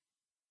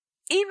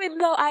 Even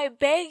though I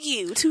beg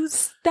you to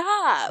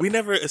stop. We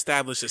never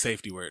established a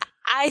safety word.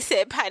 I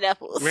said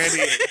pineapples. Randy,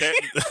 that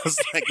was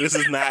like, this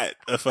is not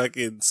a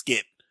fucking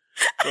skit.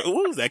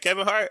 What was that,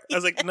 Kevin Hart? I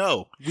was like,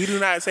 no, we do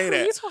not say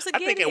that. You're supposed to I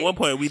think at one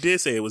point we did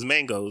say it was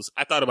mangoes.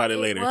 I thought about it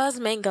later. It was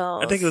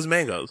mangoes. I think it was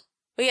mangoes.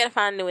 We gotta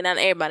find a new one. Not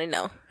everybody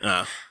know.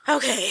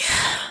 Okay.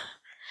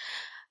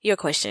 Your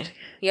question.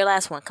 Your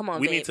last one. Come on,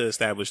 we babe. need to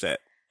establish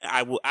that.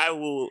 I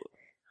will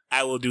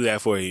do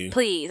that for you.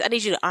 Please. I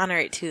need you to honor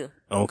it too.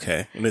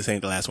 Okay. And this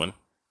ain't the last one.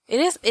 It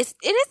is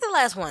the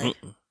last one.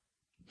 Mm-mm.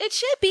 It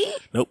should be.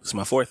 Nope, it's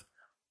my fourth.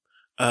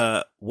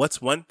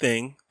 What's one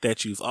thing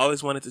that you've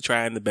always wanted to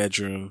try in the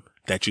bedroom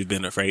that you've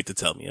been afraid to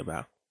tell me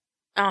about?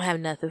 I don't have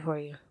nothing for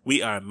you.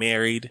 We are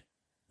married.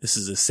 This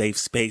is a safe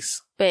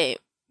space. Babe.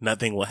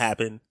 Nothing will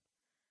happen.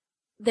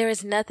 There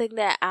is nothing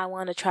that I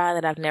want to try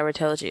that I've never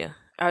told you.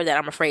 Or that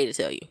I'm afraid to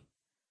tell you.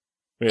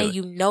 Really? And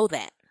you know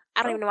that.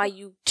 I don't even know why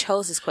you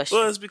chose this question.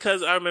 Well, it's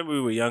because I remember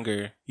we were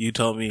younger. You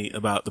told me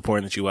about the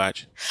porn that you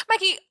watch.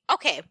 Mikey,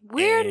 okay,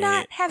 we're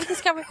not having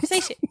this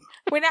conversation.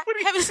 We're not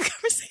having this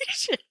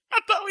conversation. I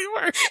thought we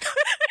were.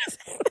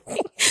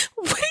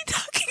 What are you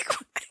talking about?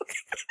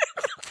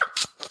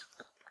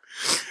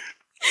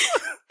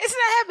 It's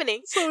not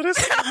happening. So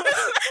this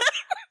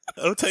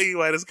I'll tell you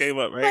why this came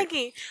up, right?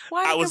 Mikey,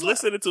 why? I was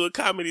listening to a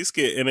comedy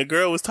skit and a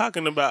girl was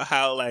talking about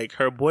how like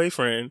her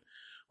boyfriend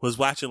was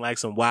watching like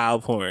some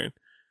wild porn.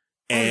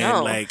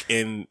 And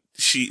and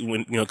she,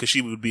 when, you know, cause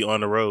she would be on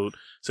the road.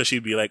 So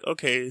she'd be like,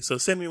 okay, so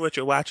send me what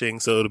you're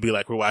watching. So it'll be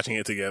like, we're watching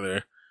it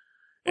together.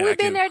 And We've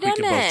been there, done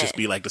we can both just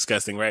be like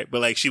disgusting, right?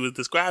 But like she was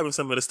describing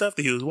some of the stuff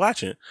that he was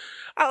watching.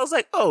 I was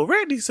like, oh,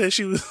 Randy said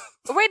she was.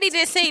 Randy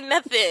didn't say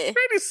nothing.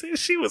 Randy said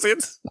she was in.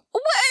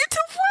 What?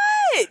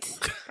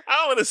 What? I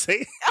don't want to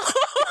say.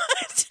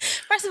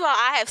 First of all,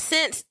 I have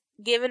since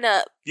given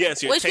up.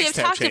 Yes, your which we have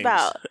talked changed.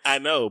 about. I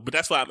know, but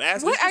that's why I'm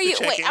asking. What are you?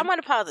 Wait, I'm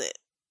gonna pause it.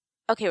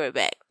 Okay, we're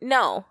back.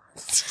 No.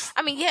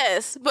 I mean,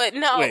 yes, but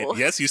no. Wait,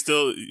 yes, you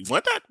still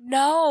want that?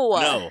 No.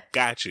 No,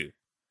 got you.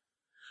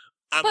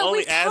 I'm but only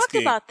we asking. Talked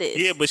about this.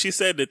 Yeah, but she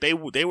said that they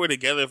were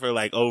together for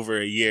like over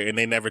a year and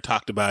they never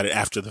talked about it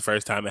after the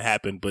first time it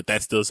happened, but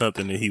that's still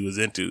something that he was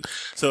into.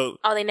 So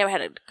they never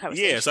had a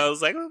conversation. Yeah, so I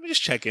was like, let me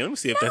just check in. Let me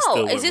see if that's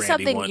still what is this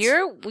Randy something wants.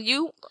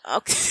 you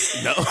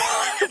okay. No.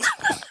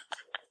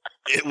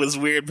 It was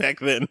weird back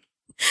then.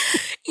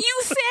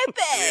 You said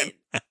that.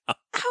 I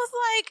was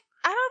like,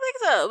 I don't think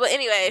so. But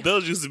anyway.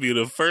 Those used to be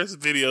the first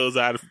videos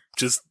I'd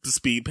just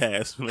speed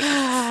past. Like, what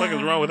the fuck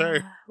is wrong with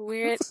her?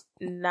 We're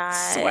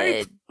not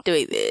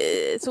doing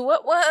this.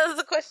 What was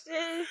the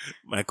question?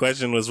 My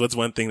question was, what's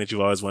one thing that you've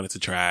always wanted to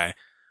try,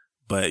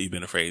 but you've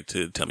been afraid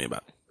to tell me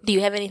about? Do you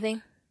have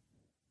anything?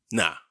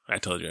 Nah, I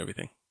told you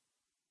everything.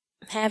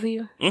 Have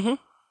you? Mm-hmm.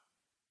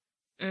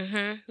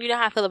 Mm-hmm. You know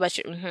how I feel about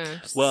your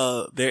mm-hmm.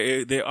 Well,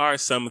 there are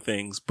some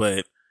things,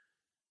 but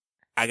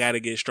I gotta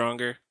get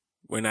stronger.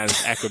 We're not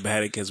as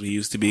acrobatic as we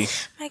used to be.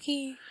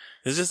 Mikey.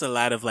 There's just a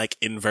lot of like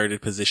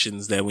inverted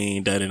positions that we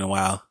ain't done in a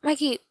while.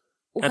 Mikey,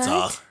 what? That's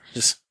all.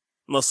 Just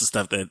most of the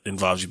stuff that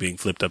involves you being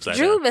flipped upside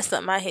Drew down. messed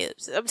up my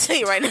hips. I'm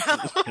telling you right now.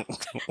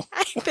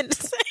 I ain't been the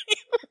same.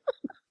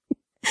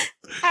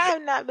 I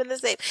have not been the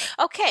same.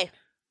 Okay.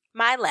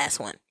 My last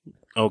one.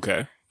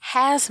 Okay.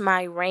 Has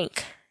my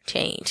rank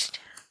changed?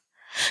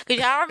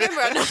 Because y'all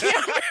remember, I know y'all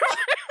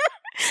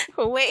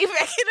remember way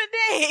back in the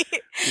day.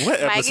 What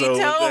episode Mikey told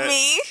was that?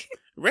 me.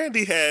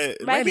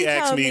 Randy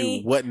asked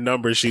me what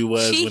number she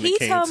was when it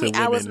came to women. He told me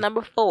I was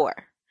number 4.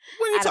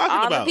 What are you Out talking of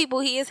all about? the people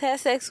he has had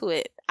sex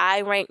with,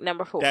 I ranked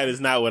number 4. That is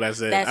not what I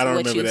said. That's I don't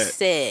what remember you that.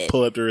 said.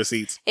 Pull up the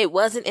receipts. It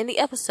wasn't in the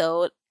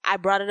episode. I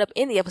brought it up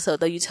in the episode,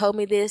 though. You told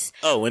me this.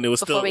 Oh, when it was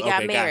before still we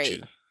got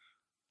married. Got you.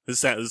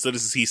 So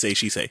this is he say,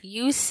 she say.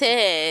 You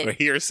said or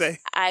hearsay.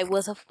 I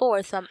was a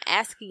 4, so I'm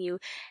asking you,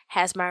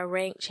 has my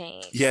rank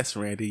changed? Yes,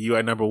 Randy, you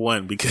are number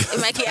 1 because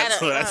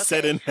that's what I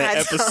said in that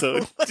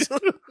episode.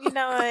 You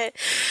know what?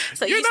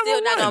 So you're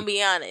still not 1. gonna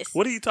be honest.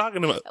 What are you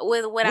talking about?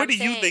 With what Where I'm do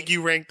saying? you think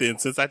you ranked in?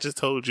 Since I just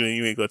told you and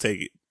you ain't gonna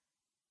take it.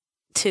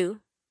 2.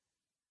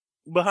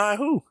 Behind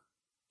who?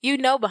 You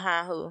know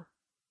behind who?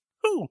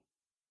 Who?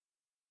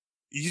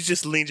 You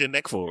just leaned your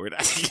neck forward.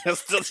 I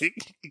still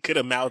think you could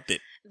have mouthed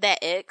it. That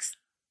ex.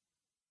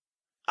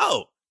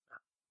 Oh.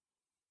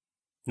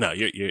 No,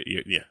 you're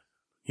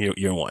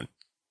 1.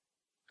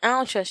 I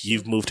don't trust you.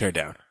 You've moved her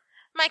down.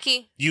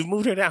 Mikey. You've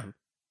moved her down.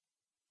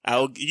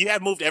 You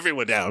have moved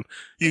everyone down.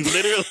 You've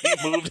literally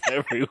moved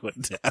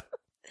everyone down.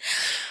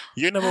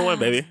 You're number 1,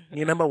 baby.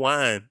 You're number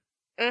 1.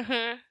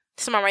 Mm-hmm.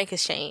 So my rank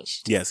has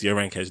changed. Yes, your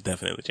rank has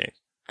definitely changed.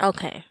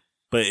 Okay.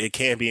 But it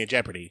can be in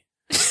jeopardy.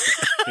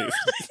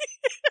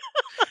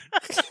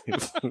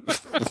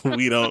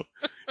 You don't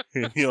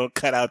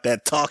cut out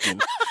that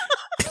talking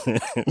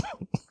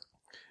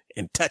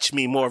and touch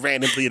me more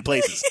randomly in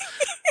places.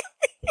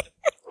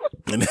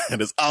 And that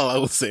is all I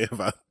will say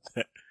about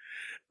that.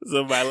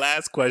 So my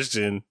last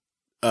question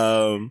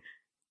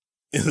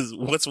is,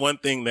 what's one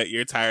thing that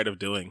you're tired of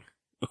doing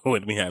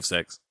when we have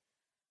sex?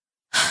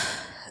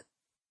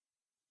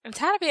 I'm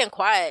tired of being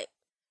quiet.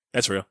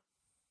 That's real.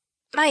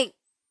 Like,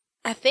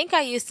 I think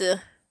I used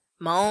to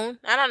moan.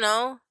 I don't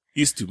know.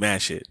 You used to do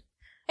mad shit.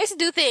 I used to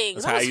do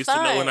things. That's how I used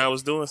to know when I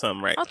was doing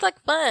something right. I was like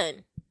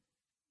fun.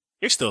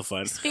 You're still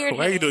fun. Spirit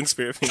Why are you hand. doing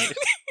spirit fingers?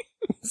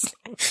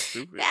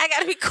 Now I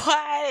gotta be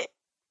quiet.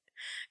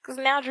 Because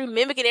now Drew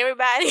mimicking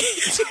everybody.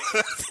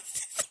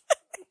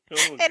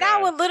 Oh, and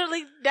I would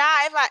literally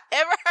die if I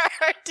ever heard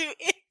her do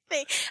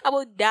anything. I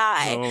would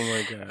die. Oh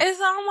my God. And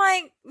so I'm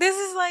like, this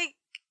is like,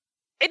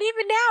 and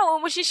even now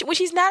when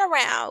she's not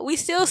around, we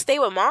still stay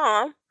with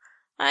mom.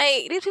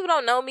 Like, these people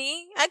don't know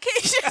me. I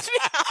can't just be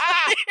out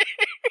there.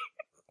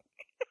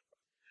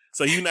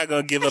 So you're not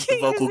going to give up the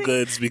vocal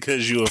goods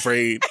because you're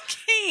afraid? I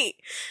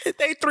can't.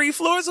 They 3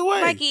 floors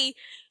away. Mikey,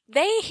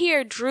 they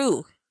hear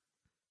Drew.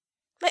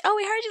 Like, oh,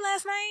 we heard you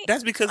last night?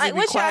 That's because like,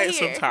 we be quiet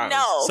here? sometimes.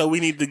 No. So we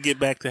need to get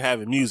back to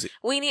having music.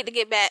 We need to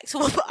get back to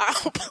our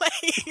own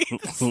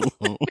place.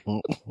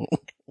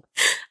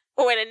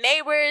 when the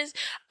neighbors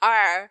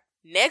are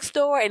next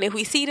door, and if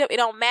we see them, it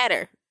don't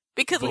matter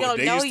because we don't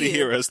know you. They used to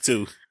hear us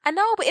too. I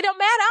know, but it don't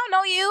matter. I don't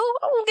know you.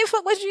 I don't give a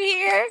fuck what you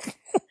hear.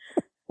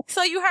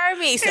 So you heard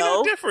me. Ain't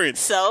no difference.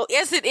 So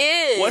yes, it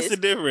is. What's the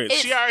difference?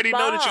 She already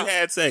know that you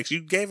had sex.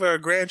 You gave her a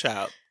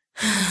grandchild.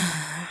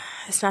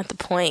 It's not the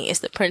point. It's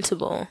the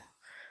principle.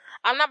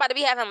 I'm not about to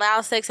be having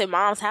loud sex at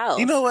mom's house.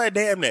 You know what?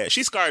 Damn that.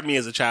 She scarred me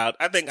as a child.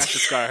 I think I should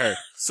scar her.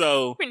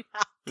 So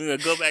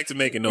go back to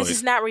making noise. This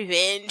is not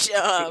revenge.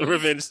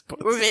 Revenge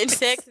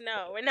sex?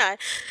 No, we're not.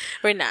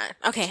 We're not.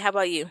 Okay, how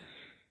about you?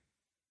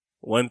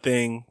 One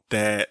thing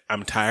that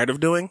I'm tired of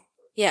doing?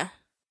 Yeah.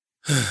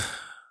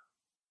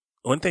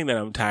 One thing that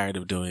I'm tired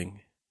of doing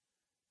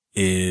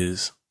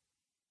is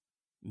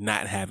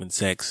not having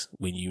sex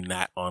when you're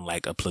not on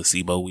like a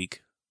placebo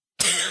week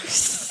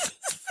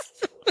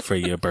for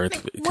your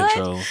birth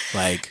control.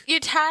 Like, you're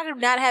tired of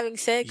not having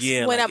sex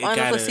when like I'm on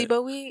a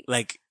placebo week?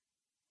 Like,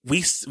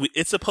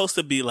 it's supposed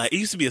to be like, it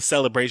used to be a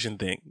celebration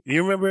thing.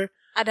 You remember?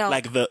 I don't.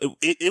 Like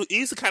it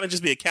used to kind of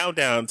just be a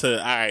countdown to,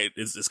 all right,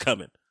 it's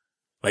coming.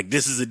 Like,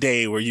 this is a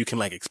day where you can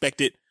like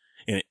expect it,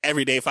 and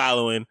every day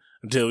following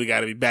until we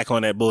got to be back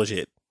on that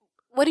bullshit.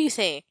 What are you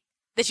saying?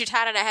 That you're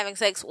tired of not having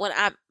sex when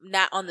I'm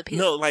not on the pill?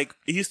 No, like,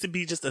 it used to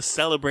be just a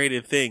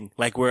celebrated thing.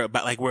 Like we're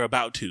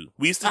about to.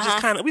 We used to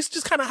just kind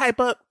of hype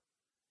up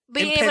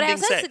being able to have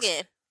sex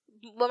again.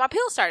 When my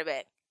pill started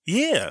back.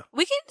 Yeah.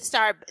 We can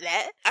start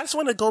that. I just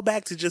want to go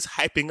back to just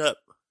hyping up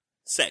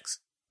sex.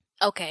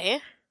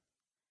 Okay.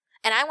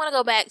 And I want to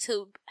go back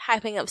to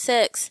hyping up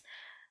sex,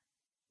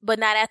 but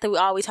not after we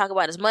always talk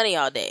about is money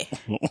all day.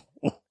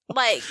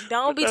 Like,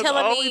 don't be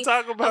telling me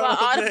about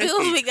all the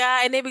bills we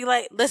got, and they be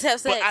like, let's have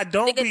sex. But I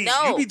don't Nigga, be,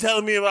 no. You be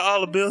telling me about all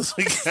the bills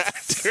we got.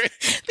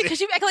 Because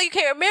you act like you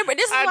can't remember.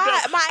 This is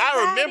why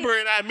I remember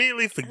and I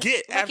immediately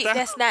forget. Ricky,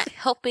 that's not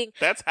helping.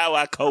 That's how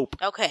I cope.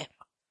 Okay.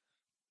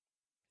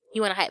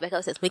 You want to hype back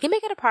up sex? We can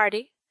make it a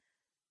party.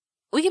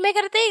 We can make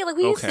it a thing like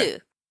we used to.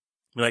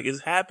 Like,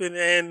 it's happening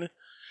tonight.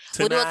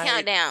 We'll do a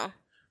countdown.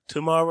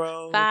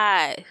 Tomorrow.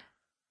 5.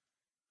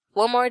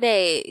 1 more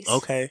days.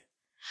 Okay.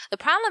 The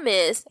problem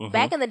is,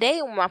 back in the day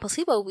when my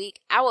placebo week,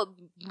 I would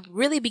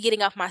really be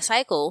getting off my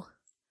cycle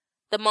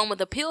the moment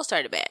the pill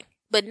started back.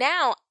 But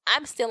now,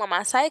 I'm still on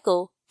my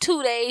cycle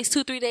 2 days,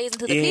 3 days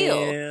into the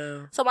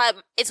pill. So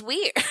it's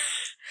weird.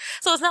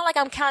 So it's not like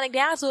I'm counting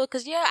down to it,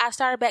 because I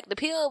started back the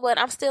pill, but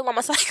I'm still on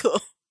my cycle.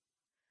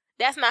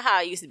 That's not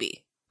how it used to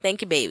be.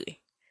 Thank you,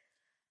 baby.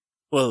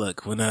 Well,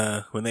 look, when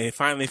they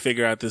finally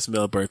figure out this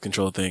male birth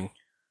control thing,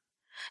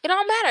 it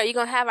don't matter. You're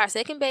going to have our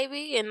second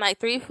baby in like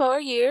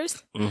 3-4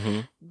 years.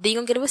 Mm-hmm. Then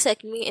you're going to get a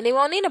vasectomy, and they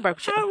won't need a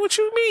birth control. What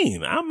you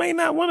mean? I may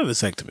not want a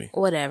vasectomy.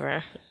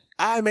 Whatever.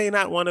 I may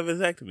not want a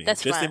vasectomy.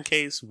 That's just fine. In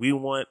case we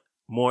want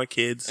more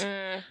kids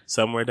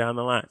somewhere down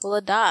the line. We'll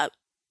adopt.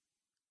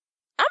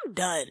 I'm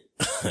done.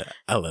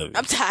 I love you.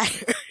 I'm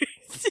tired.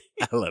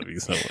 I love you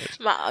so much.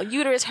 My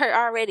uterus hurt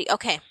already.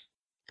 Okay.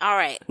 All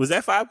right. Was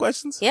that 5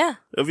 questions? Yeah.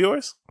 Of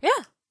yours? Yeah.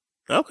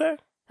 Okay.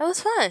 That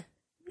was fun.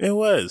 It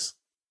was.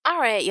 All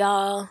right,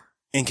 y'all.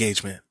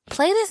 Engagement.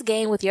 Play this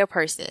game with your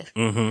person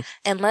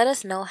and let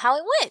us know how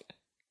it went.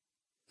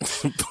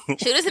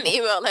 Shoot us an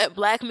email at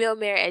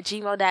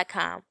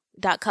blackmailmare@gmail.com.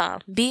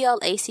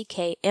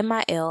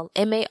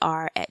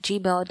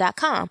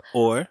 BLACKMILMAR@gmail.com.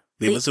 Or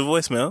leave us a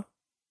voicemail.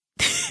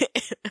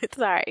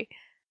 Sorry.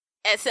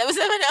 At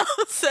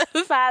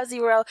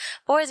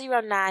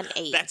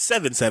 770-750-4098. That's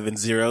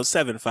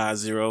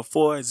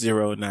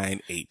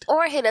 770-750-4098.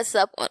 Or hit us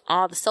up on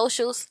all the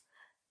socials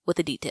with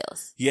the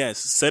details. Yes,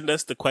 send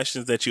us the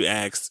questions that you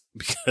asked,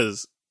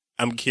 because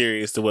I'm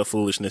curious to what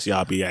foolishness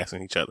y'all be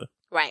asking each other.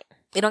 Right.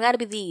 It don't got to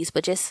be these,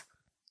 but just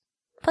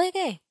play a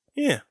game.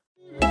 Yeah.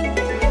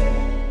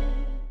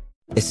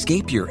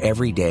 Escape your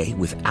everyday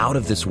with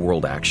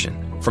out-of-this-world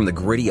action. From the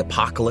gritty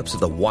apocalypse of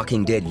the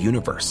Walking Dead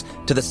universe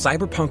to the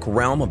cyberpunk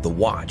realm of The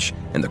Watch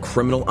and the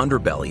criminal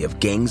underbelly of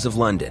Gangs of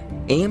London,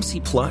 AMC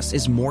Plus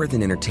is more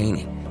than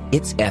entertaining.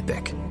 It's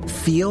epic.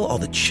 Feel all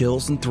the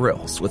chills and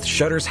thrills with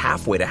Shudder's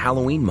halfway to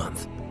Halloween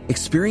month.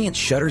 Experience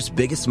Shudder's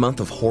biggest month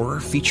of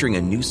horror, featuring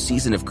a new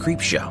season of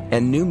Creepshow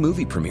and new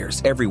movie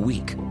premieres every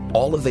week.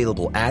 All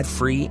available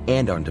ad-free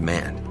and on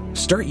demand.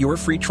 Start your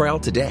free trial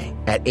today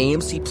at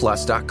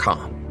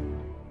amcplus.com.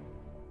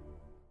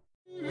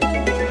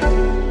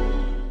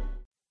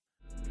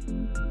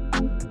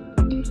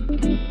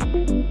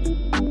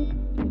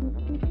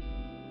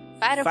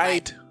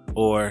 Fight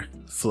or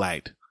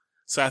flight.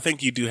 So I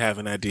think you do have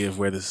an idea of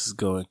where this is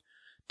going.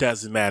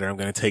 Doesn't matter. I'm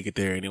going to take it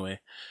there anyway.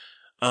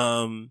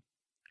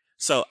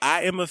 So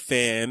I am a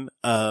fan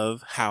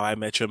of How I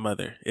Met Your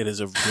Mother. It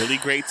is a really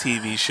great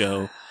TV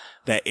show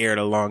that aired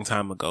a long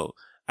time ago.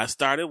 I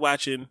started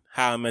watching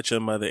How I Met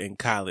Your Mother in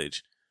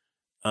college,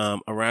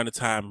 around the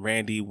time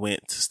Randy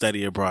went to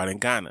study abroad in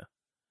Ghana.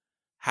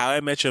 How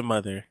I Met Your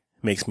Mother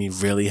makes me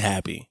really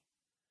happy.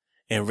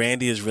 And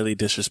Randy is really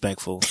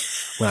disrespectful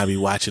when I be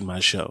watching my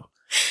show.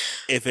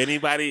 If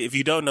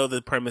you don't know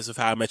the premise of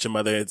How I Met Your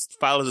Mother, it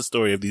follows the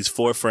story of these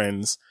 4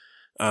 friends,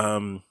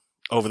 over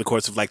the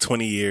course of like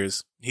 20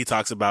 years. He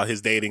talks about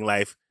his dating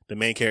life. the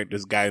main character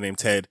is a guy named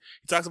Ted.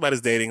 He talks about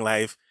his dating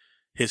life,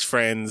 his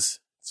friends,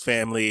 his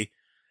family,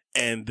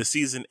 and the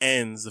season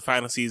ends. The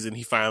final season,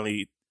 he's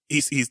telling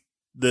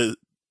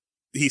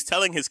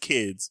his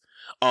kids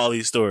all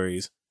these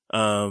stories.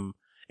 And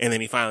then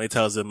he finally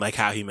tells them like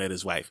how he met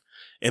his wife.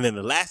 And then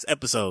the last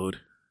episode,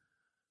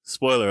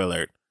 spoiler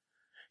alert,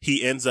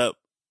 he ends up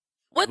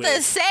with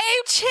the same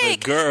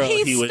chick the girl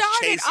he was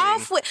started chasing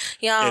off with.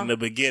 in the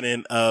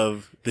beginning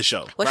of the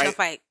show. What's your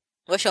fight?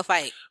 What's your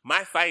fight?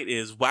 My fight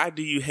is, why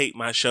do you hate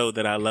my show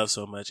that I love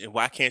so much, and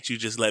why can't you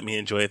just let me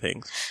enjoy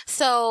things?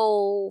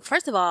 So,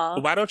 first of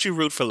all, why don't you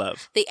root for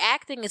love? The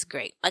acting is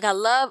great. Like, I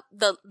love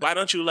the... Why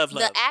don't you love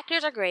love? The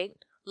actors are great.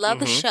 Love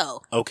the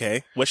show.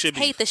 Okay. What should be?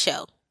 Hate the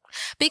show.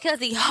 Because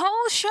the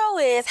whole show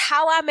is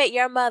How I Met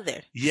Your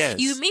Mother. Yes.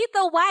 You meet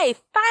the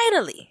wife,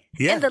 finally,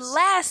 yes. in the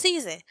last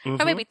season.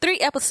 For maybe 3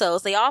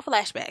 episodes. They all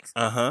flashbacks.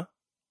 Uh-huh.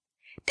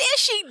 Then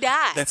she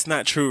died. That's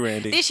not true,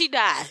 Randy. Then she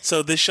died.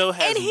 So this show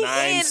has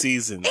 9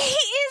 seasons. He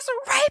is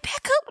right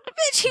back up with the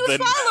bitch he was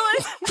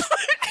following.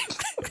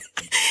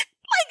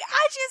 Like,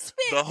 I just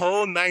spent... The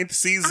whole 9th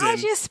season I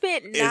just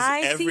spent 9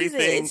 is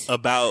everything seasons.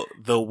 about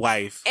the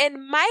wife.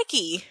 And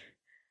Mikey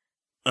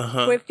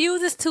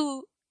refuses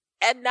to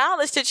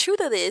acknowledge the truth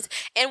of this.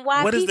 And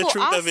why what people is the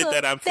truth also of it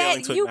that I'm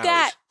failing to you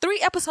acknowledge? got 3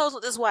 episodes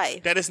with this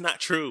wife. That is not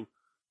true.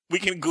 We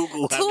can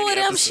Google how 2 many of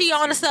them, episodes she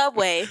on the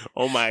subway.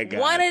 Oh my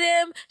God. 1 of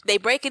them, they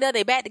break it up,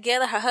 they back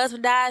together, her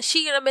husband dies,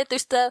 she and him been through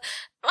stuff.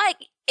 Like,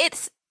 I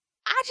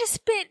just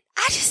spent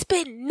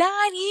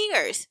 9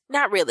 years.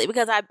 Not really,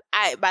 because I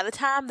by the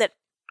time that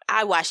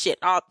I watched it,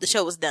 the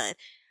show was done.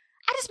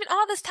 I just spent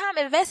all this time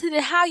invested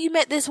in how you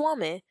met this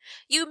woman.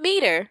 You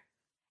meet her, and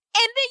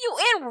then you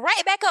end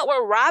right back up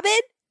with Robin.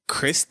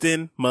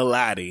 Kristen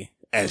Milotti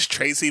as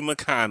Tracy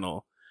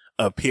McConnell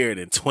appeared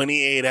in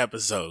 28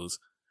 episodes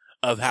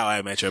of How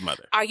I Met Your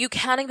Mother. Are you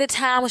counting the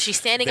time when she's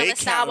standing on the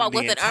sidewalk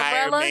with an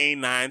umbrella? Main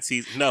 9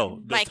 seasons.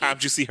 No, the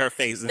times you see her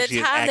face and the she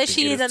is time acting. that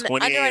she is under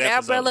an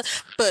umbrella,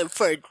 but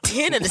for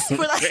 10 of the for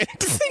like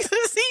 6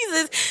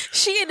 seasons,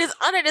 she is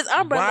under this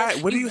umbrella.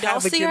 Why? What do you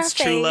have against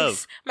true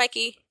love,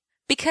 Mikey?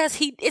 Because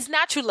it's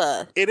not true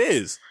love. It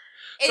is.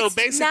 So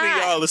basically,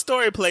 y'all, the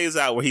story plays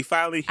out where he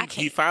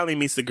finally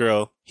meets the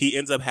girl. He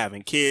ends up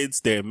having kids.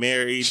 They're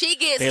married. She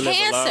gets they live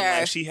a long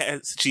cancer.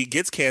 life. She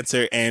gets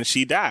cancer and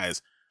she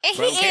dies. And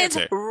from he ends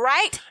cancer.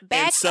 right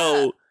back and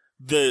so up.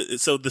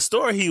 the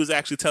story he was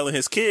actually telling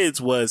his kids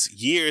was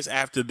years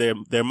after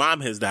their mom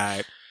has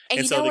died.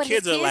 And so the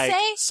kids are like,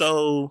 say?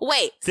 so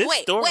wait,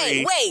 this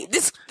story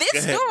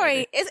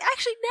story is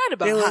actually not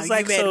about how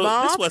like, you met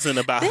mom. This wasn't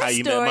about how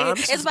you met mom.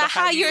 It's about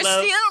how you're still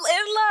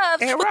in love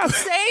with the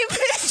same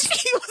bitch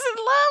he was in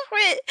love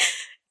with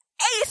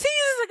 8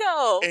 seasons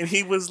ago. And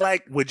he was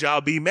like, would y'all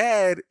be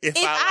mad if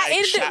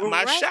I shot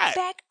my shot?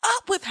 Back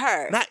up with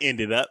her. Not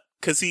ended up.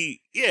 Because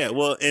he,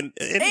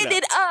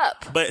 ended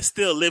up. But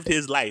still lived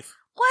his life.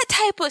 What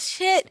type of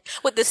shit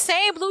with the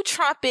same blue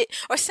trumpet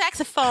or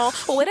saxophone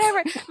or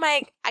whatever?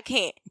 Mike, I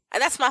can't.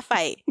 That's my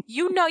fight.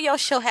 You know your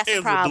show has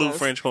some problems. It was a blue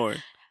French horn.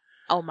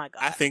 Oh my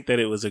God. I think that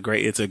it's a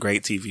great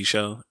TV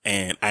show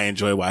and I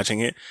enjoy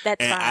watching it.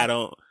 That's fine. I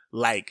don't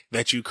like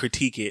that you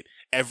critique it.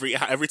 Every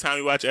time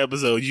you watch an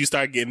episode, you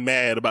start getting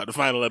mad about the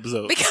final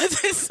episode.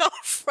 Because it's so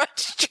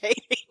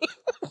frustrating.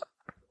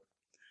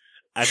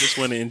 I just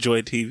want to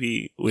enjoy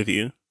TV with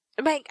you.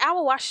 Mike, I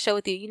will watch the show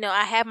with you. You know,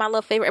 I have my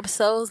little favorite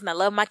episodes and I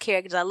love my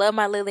characters. I love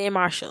my Lily and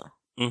Marshall.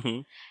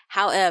 Mm-hmm.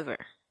 However,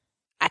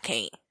 I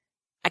can't.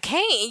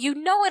 You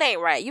know it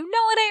ain't right.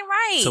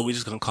 So we're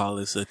just going to call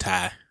this a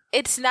tie.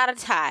 It's not a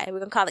tie. We're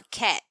going to call it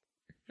cat.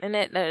 And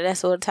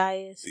that's what a tie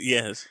is?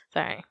 Yes.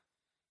 Sorry.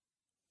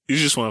 You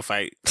just want to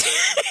fight.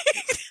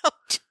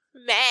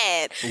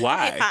 Mad.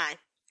 Why? Okay,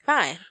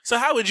 fine. So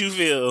how would you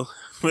feel?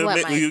 What,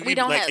 Mike? We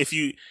don't have... If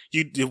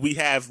we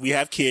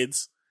have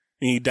kids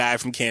and you die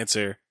from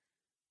cancer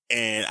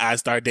and I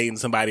start dating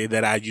somebody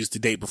that I used to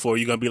date before,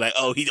 you're going to be like,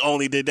 oh, he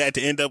only did that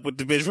to end up with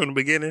the bitch from the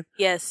beginning?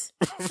 Yes.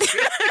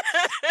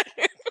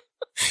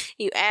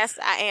 You asked,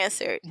 I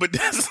answered. But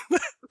that's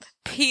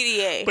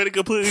PDA. But it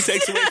completely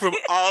takes away from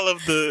all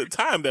of the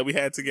time that we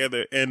had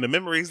together and the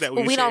memories that we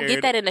shared. We don't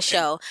get that in the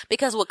show.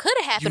 Because what could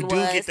have happened was...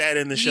 You do get that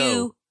in the show.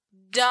 You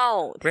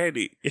don't.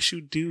 Randy, yes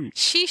you do.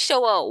 She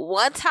show up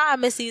one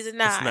time in season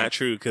 9. That's not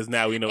true because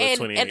now we know it's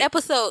 28. In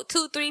episode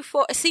 2, 3,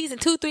 4, season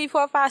 2, 3,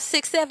 4, 5,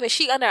 6, 7,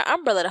 she under an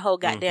umbrella the whole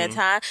goddamn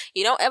time.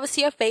 You don't ever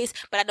see her face,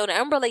 but I know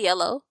the umbrella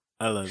yellow.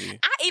 I love you.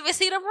 I even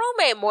see the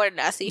roommate more than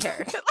I see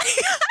her.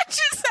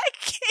 I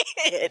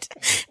can't.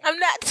 I'm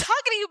not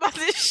talking to you about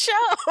this show.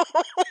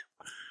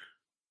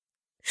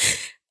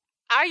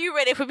 Are you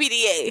ready for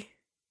PDA?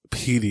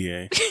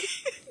 PDA.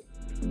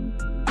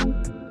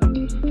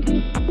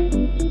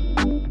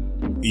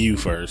 You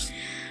first.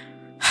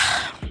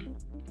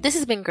 This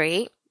has been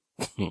great.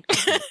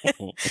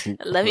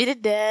 Love you to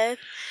death.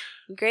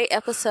 Great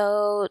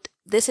episode.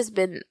 This has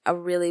been a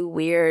really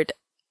weird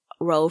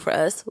role for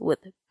us with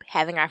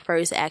having our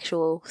first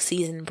actual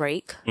season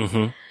break.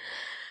 Mm-hmm.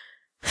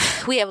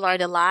 We have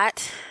learned a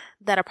lot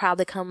that'll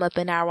probably come up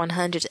in our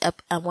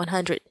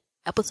 100th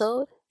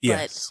episode.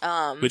 Yes.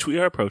 Which we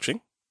are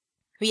approaching.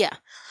 Yeah.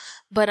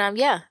 But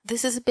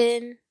this has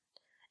been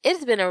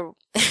it's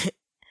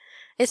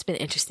been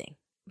interesting.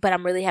 But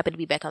I'm really happy to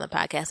be back on the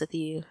podcast with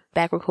you,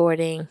 back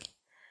recording,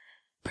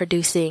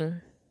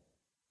 producing,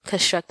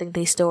 constructing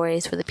these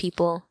stories for the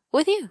people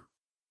with you.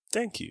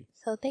 Thank you.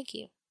 So thank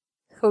you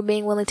for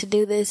being willing to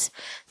do this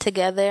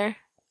together,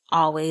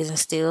 always and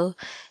still,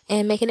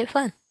 and making it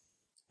fun.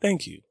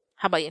 Thank you.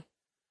 How about you?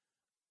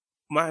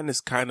 Mine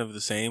is kind of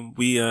the same.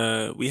 We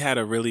had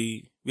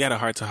a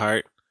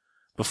heart-to-heart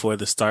before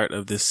the start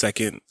of this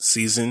second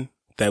season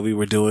that we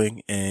were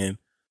doing, and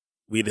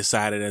we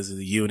decided as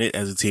a unit,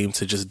 as a team,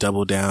 to just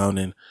double down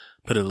and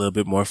put a little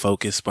bit more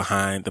focus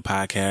behind the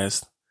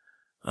podcast.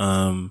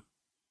 And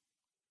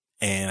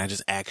I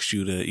just asked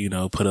you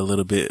to, put a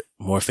little bit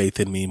more faith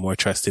in me, more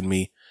trust in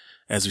me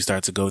as we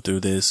start to go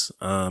through this,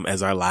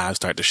 as our lives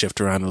start to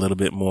shift around a little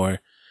bit more,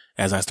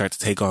 as I start to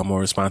take on more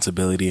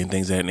responsibility and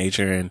things of that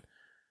nature. And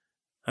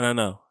I don't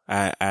know,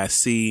 I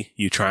see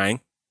you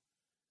trying,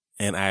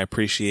 and I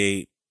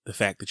appreciate the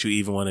fact that you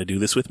even want to do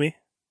this with me.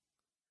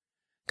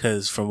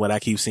 Because from what I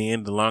keep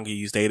seeing, the longer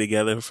you stay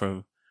together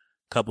from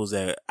couples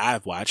that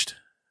I've watched,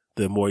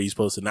 the more you're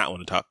supposed to not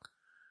want to talk.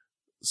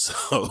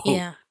 So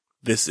yeah,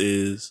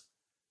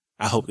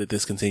 I hope that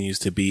this continues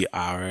to be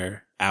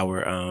our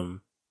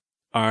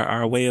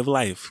way of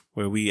life,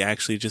 where we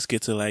actually just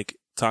get to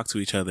talk to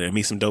each other and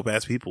meet some dope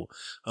ass people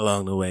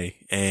along the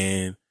way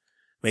and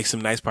make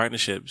some nice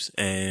partnerships.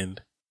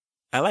 And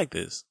I like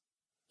this.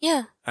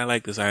 Yeah. I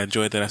like this. I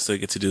enjoyed that I still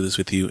get to do this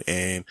with you,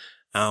 and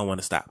I don't want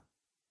to stop.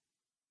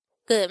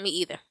 Good, me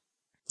either.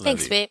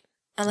 Thanks, babe.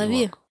 I love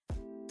you.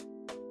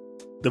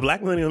 The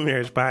Black Millennial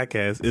Marriage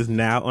Podcast is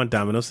now on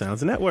Domino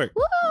Sounds Network.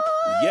 Woo!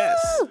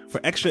 Yes. For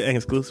extra and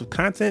exclusive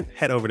content,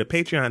 head over to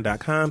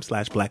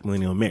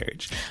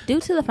patreon.com/blackmillennialmarriage. Due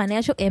to the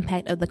financial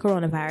impact of the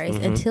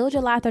coronavirus, until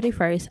July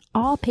 31st,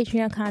 all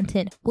Patreon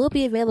content will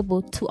be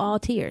available to all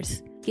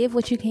tiers. Give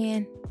what you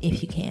can,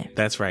 if you can.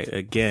 That's right.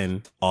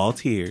 Again, all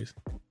tiers.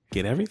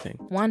 Get everything.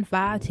 1,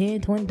 5,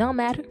 10, 20, don't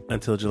matter.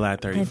 Until July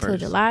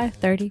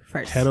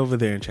 31st. Head over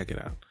there and check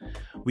it out.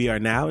 We are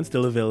now and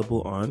still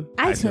available on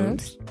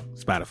iTunes,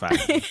 Spotify,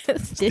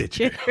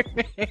 Stitcher,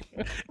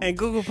 and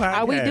Google Podcasts.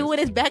 Are we doing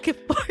this back and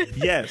forth?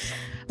 Yes.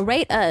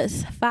 Rate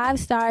us 5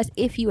 stars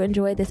if you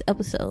enjoyed this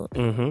episode.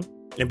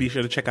 And be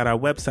sure to check out our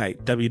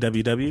website,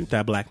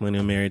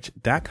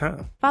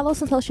 www.blackmillennialmarriage.com. Follow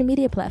us on social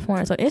media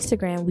platforms. On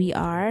Instagram, we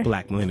are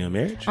Black Millennial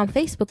Marriage. On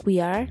Facebook, we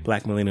are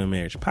Black Millennial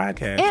Marriage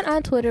Podcast. And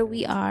on Twitter,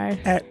 we are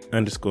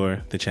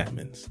 @_the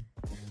Chapmans.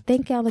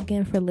 Thank y'all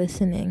again for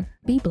listening.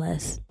 Be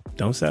blessed.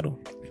 Don't settle.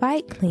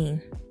 Fight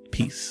clean.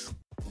 Peace.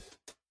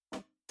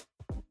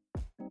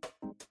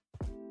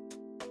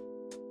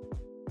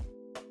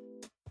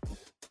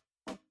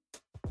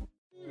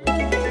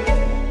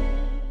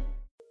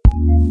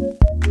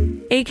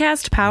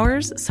 Acast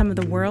powers some of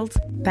the world's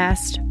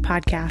best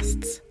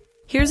podcasts.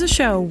 Here's a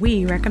show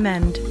we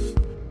recommend.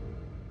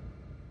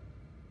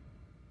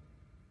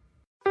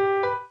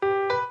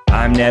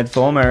 I'm Ned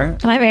Fulmer.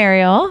 I'm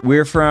Ariel.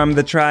 We're from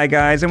The Try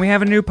Guys, and we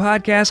have a new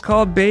podcast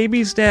called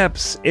Baby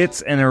Steps.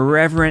 It's an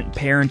irreverent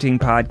parenting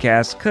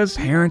podcast, because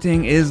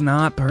parenting is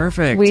not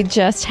perfect. We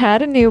just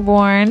had a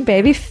newborn,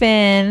 baby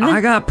Finn. I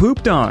got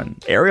pooped on.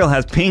 Ariel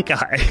has pink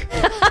eye.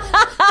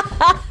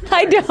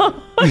 I don't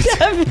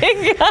have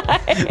pink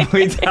eye.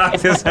 We talk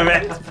to some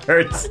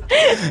experts.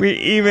 We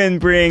even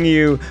bring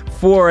you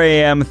 4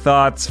 a.m.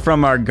 thoughts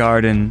from our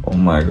garden. Oh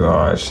my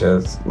gosh,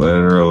 it's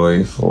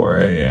literally 4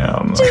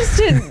 a.m. Just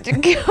to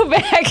go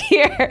back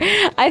here,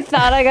 I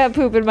thought I got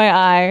poop in my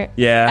eye.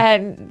 Yeah.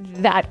 And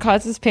that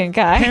causes pink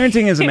eye.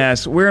 Parenting is a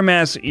mess. We're a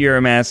mess. You're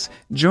a mess.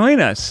 Join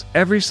us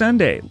every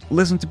Sunday.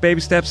 Listen to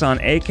Baby Steps on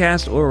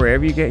Acast or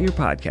wherever you get your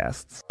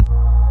podcasts.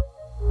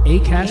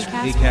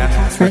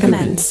 Acast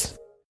recommends.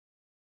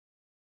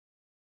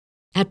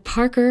 At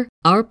Parker,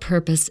 our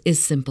purpose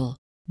is simple.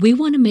 We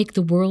want to make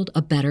the world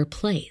a better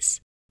place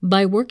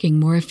by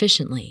working more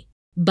efficiently,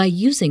 by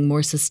using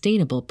more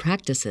sustainable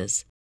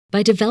practices,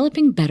 by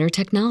developing better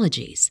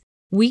technologies.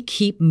 We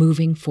keep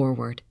moving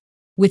forward.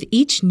 With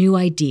each new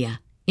idea,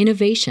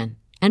 innovation,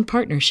 and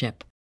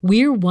partnership,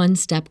 we're one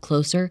step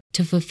closer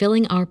to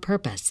fulfilling our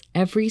purpose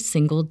every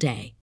single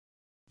day.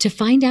 To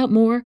find out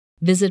more,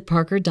 visit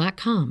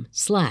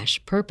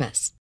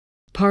parker.com/purpose.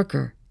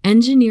 Parker,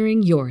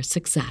 engineering your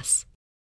success.